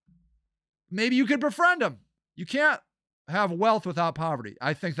going. Maybe you could befriend him. You can't have wealth without poverty.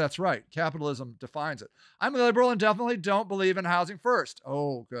 I think that's right. Capitalism defines it. I'm a liberal and definitely don't believe in housing first.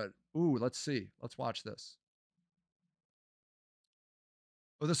 Oh, good. Ooh, let's see. Let's watch this.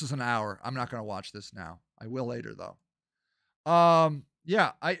 Oh, this is an hour. I'm not going to watch this now. I will later, though.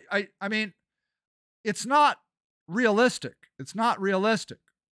 Yeah, I mean, it's not realistic. It's not realistic.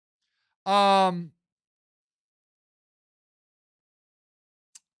 Baloney.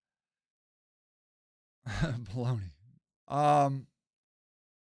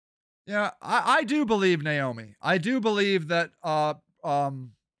 Yeah, I do believe, Naomi. I do believe that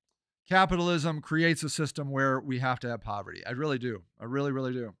capitalism creates a system where we have to have poverty. I really do. I really,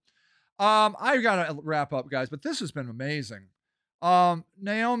 really do. I gotta wrap up, guys, but this has been amazing.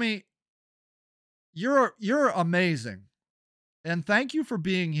 Naomi, you're amazing, and thank you for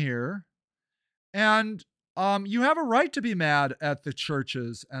being here. And you have a right to be mad at the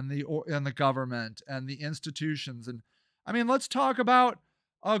churches and the government and the institutions. And I mean, let's talk about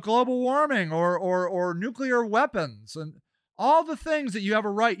global warming or nuclear weapons and all the things that you have a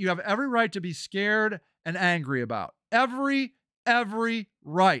right. You have every right to be scared and angry about. Every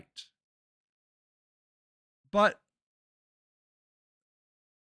right. But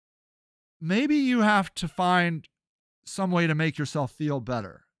maybe you have to find some way to make yourself feel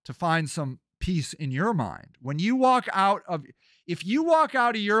better, to find some peace in your mind. When you walk out of, if you walk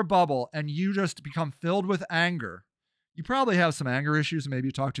out of your bubble and you just become filled with anger, you probably have some anger issues maybe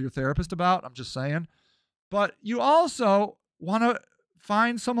you talk to your therapist about, I'm just saying. But you also want to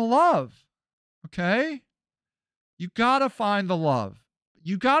find some love, okay? You got to find the love.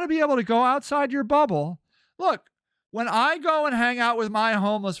 You got to be able to go outside your bubble. Look, when I go and hang out with my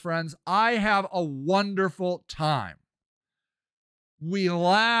homeless friends, I have a wonderful time. We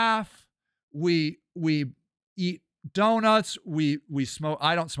laugh, we eat donuts, we smoke.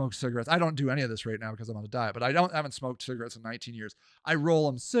 I don't smoke cigarettes. I don't do any of this right now because I'm on a diet, but I haven't smoked cigarettes in 19 years. I roll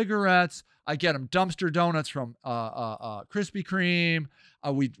them cigarettes. I get them dumpster donuts from Krispy Kreme.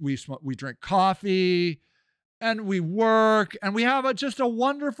 We drink coffee. And we work, and we have just a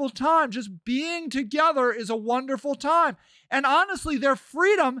wonderful time. Just being together is a wonderful time. And honestly, their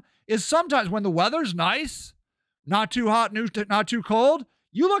freedom is sometimes when the weather's nice, not too hot, not too cold,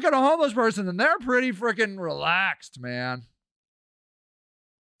 you look at a homeless person and they're pretty freaking relaxed, man.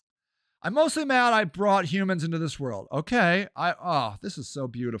 I'm mostly mad I brought humans into this world. Okay, this is so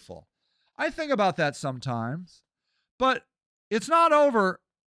beautiful. I think about that sometimes, but it's not over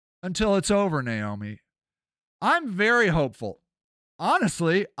until it's over, Naomi. I'm very hopeful.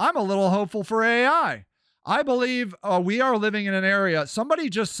 Honestly, I'm a little hopeful for AI. I believe we are living in an area. Somebody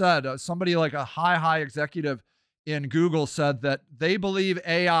just said, somebody like a high executive in Google said that they believe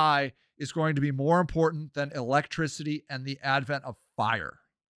AI is going to be more important than electricity and the advent of fire.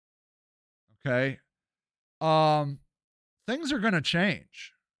 Okay. Things are going to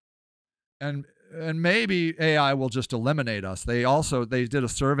change. And and maybe AI will just eliminate us. They did a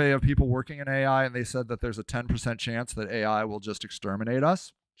survey of people working in AI, and they said that there's a 10% chance that AI will just exterminate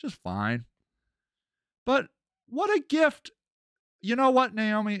us, which is fine. But what a gift. You know what,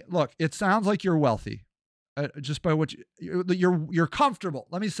 Naomi? Look, it sounds like you're wealthy. Just by what you're comfortable.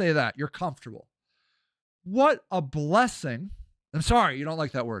 Let me say that. You're comfortable. What a blessing. I'm sorry, you don't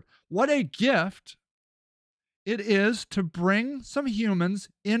like that word. What a gift it is to bring some humans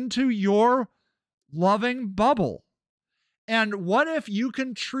into your loving bubble. And what if you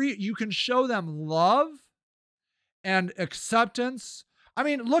can show them love and acceptance? I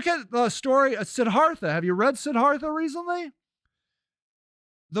mean, look at the story of Siddhartha. Have you read Siddhartha recently?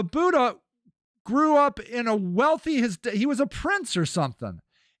 The Buddha grew up in a wealthy, he was a prince or something.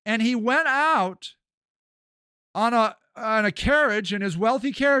 And he went out on a carriage, in his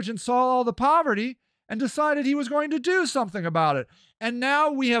wealthy carriage, and saw all the poverty and decided he was going to do something about it. And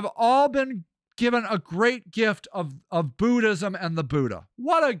now we have all been given a great gift of Buddhism and the Buddha.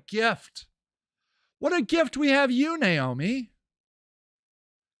 What a gift. What a gift we have you, Naomi.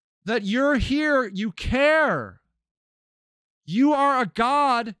 That you're here, you care. You are a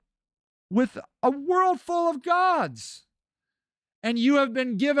God with a world full of gods. And you have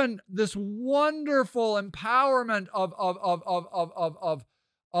been given this wonderful empowerment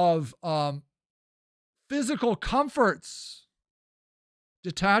of physical comforts.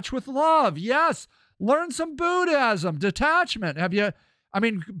 Detach with love. Yes. Learn some Buddhism. Detachment.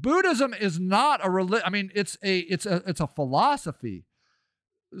 Buddhism is not a religion. It's a philosophy.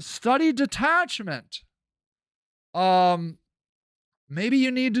 Study detachment. Maybe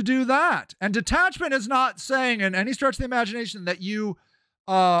you need to do that. And detachment is not saying in any stretch of the imagination that you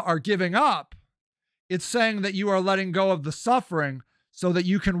are giving up. It's saying that you are letting go of the suffering so that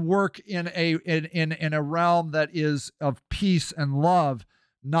you can work in a realm that is of peace and love,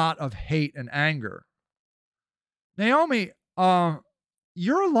 not of hate and anger. Naomi,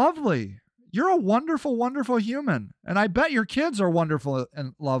 you're lovely. You're a wonderful, wonderful human. And I bet your kids are wonderful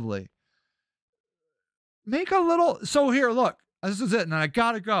and lovely. So here, look, this is it, and I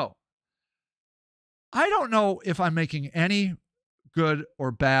gotta go. I don't know if I'm making any good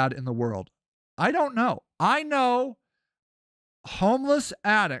or bad in the world. I don't know. I know homeless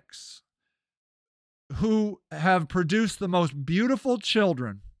addicts who have produced the most beautiful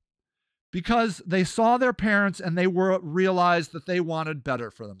children because they saw their parents and they realized that they wanted better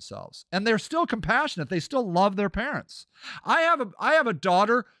for themselves. And they're still compassionate. They still love their parents. I have a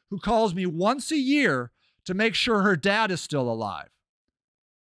daughter who calls me once a year to make sure her dad is still alive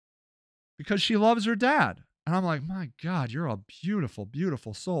because she loves her dad. And I'm like, my God, you're a beautiful,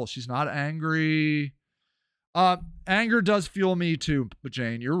 beautiful soul. She's not angry. Anger does fuel me too, but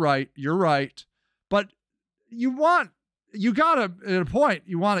Jane, you're right. You're right. But you gotta, at a point,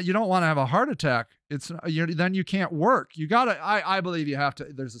 you don't want to have a heart attack. Then you can't work. I believe you have to,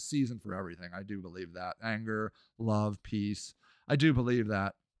 there's a season for everything. I do believe that. Anger, love, peace. I do believe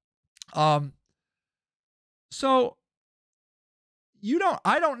that. So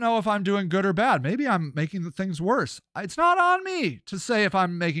I don't know if I'm doing good or bad. Maybe I'm making the things worse. It's not on me to say if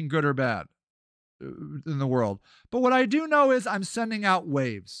I'm making good or bad in the world. But what I do know is I'm sending out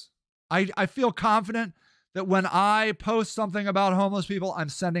waves. I feel confident that when I post something about homeless people, I'm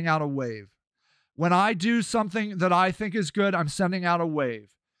sending out a wave. When I do something that I think is good, I'm sending out a wave.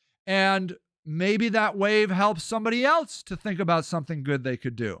 And maybe that wave helps somebody else to think about something good they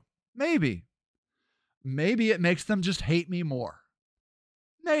could do. Maybe. Maybe it makes them just hate me more.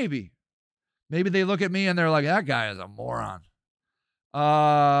 Maybe. Maybe they look at me and they're like, that guy is a moron.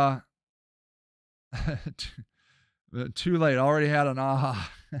 Too late. Already had an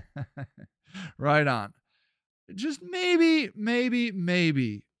aha. Right on. Just maybe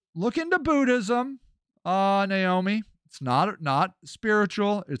look into Buddhism, Naomi. It's not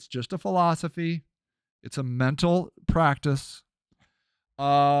spiritual. It's just a philosophy. It's a mental practice.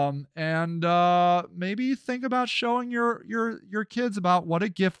 And maybe think about showing your kids about what a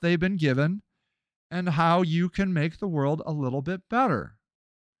gift they've been given and how you can make the world a little bit better.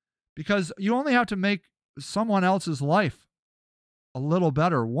 Because you only have to make someone else's life a little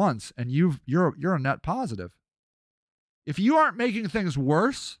better once, and you're a net positive. If you aren't making things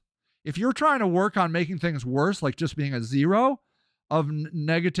worse, if you're trying to work on making things worse, like just being a zero of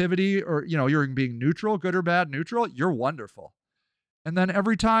negativity, or you're being neutral, good or bad, neutral, you're wonderful. And then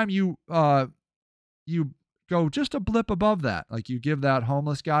every time you go just a blip above that, like you give that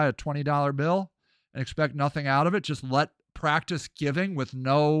homeless guy a $20 bill and expect nothing out of it, just practice giving with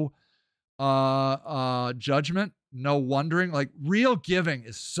no judgment, no wondering. Like, real giving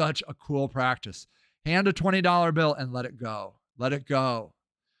is such a cool practice. Hand a $20 bill and let it go. Let it go.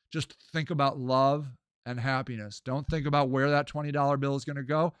 Just think about love and happiness. Don't think about where that $20 bill is going to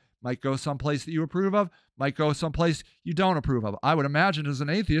go. Might go someplace that you approve of, might go someplace you don't approve of. I would imagine as an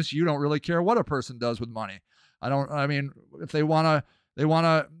atheist, you don't really care what a person does with money. I mean, if they want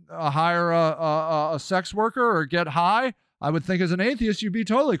to hire a sex worker or get high, I would think as an atheist, you'd be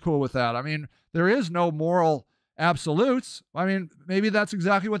totally cool with that. I mean, there is no moral absolutes. I mean, maybe that's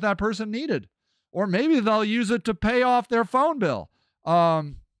exactly what that person needed. Or maybe they'll use it to pay off their phone bill.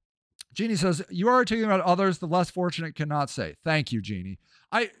 Jeannie says, you are talking about others the less fortunate cannot say. Thank you, Jeannie.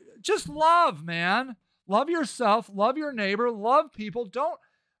 I just love, man. Love yourself. Love your neighbor. Love people. Don't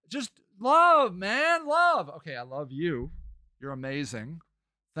just love, man. Love. Okay, I love you. You're amazing.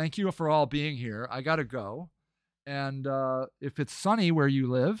 Thank you for all being here. I got to go. And if it's sunny where you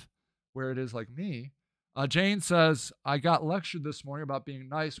live, where it is like me, Jane says, I got lectured this morning about being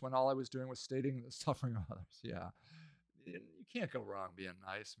nice when all I was doing was stating the suffering of others. Yeah. You can't go wrong being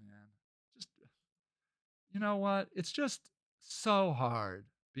nice, man. Just, you know what? It's just so hard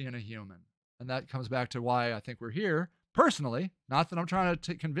being a human. And that comes back to why I think we're here personally. Not that I'm trying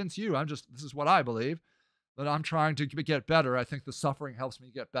to convince you. This is what I believe, that I'm trying to get better. I think the suffering helps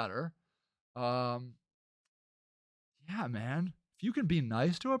me get better. Yeah, man. If you can be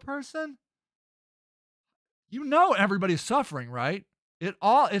nice to a person, you know everybody's suffering, right? It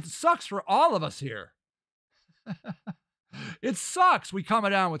sucks for all of us here. It sucks. We come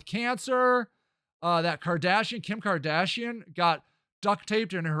down with cancer. That Kim Kardashian, got duct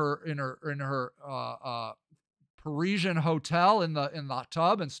taped in her Parisian hotel in the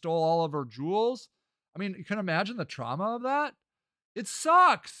tub and stole all of her jewels. I mean, you can imagine the trauma of that. It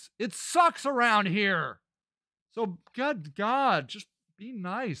sucks. It sucks around here. So, good God, just be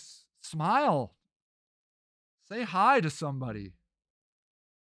nice. Smile. Say hi to somebody.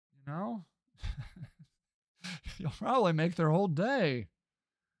 You know? You'll probably make their whole day.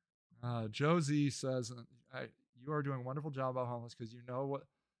 Josie says, you are doing a wonderful job about homeless because you know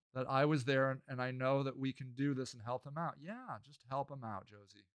that I was there and I know that we can do this and help them out. Yeah, just help them out,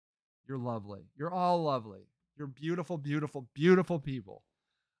 Josie. You're lovely. You're all lovely. You're beautiful, beautiful, beautiful people.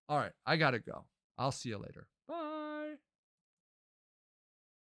 All right, I got to go. I'll see you later.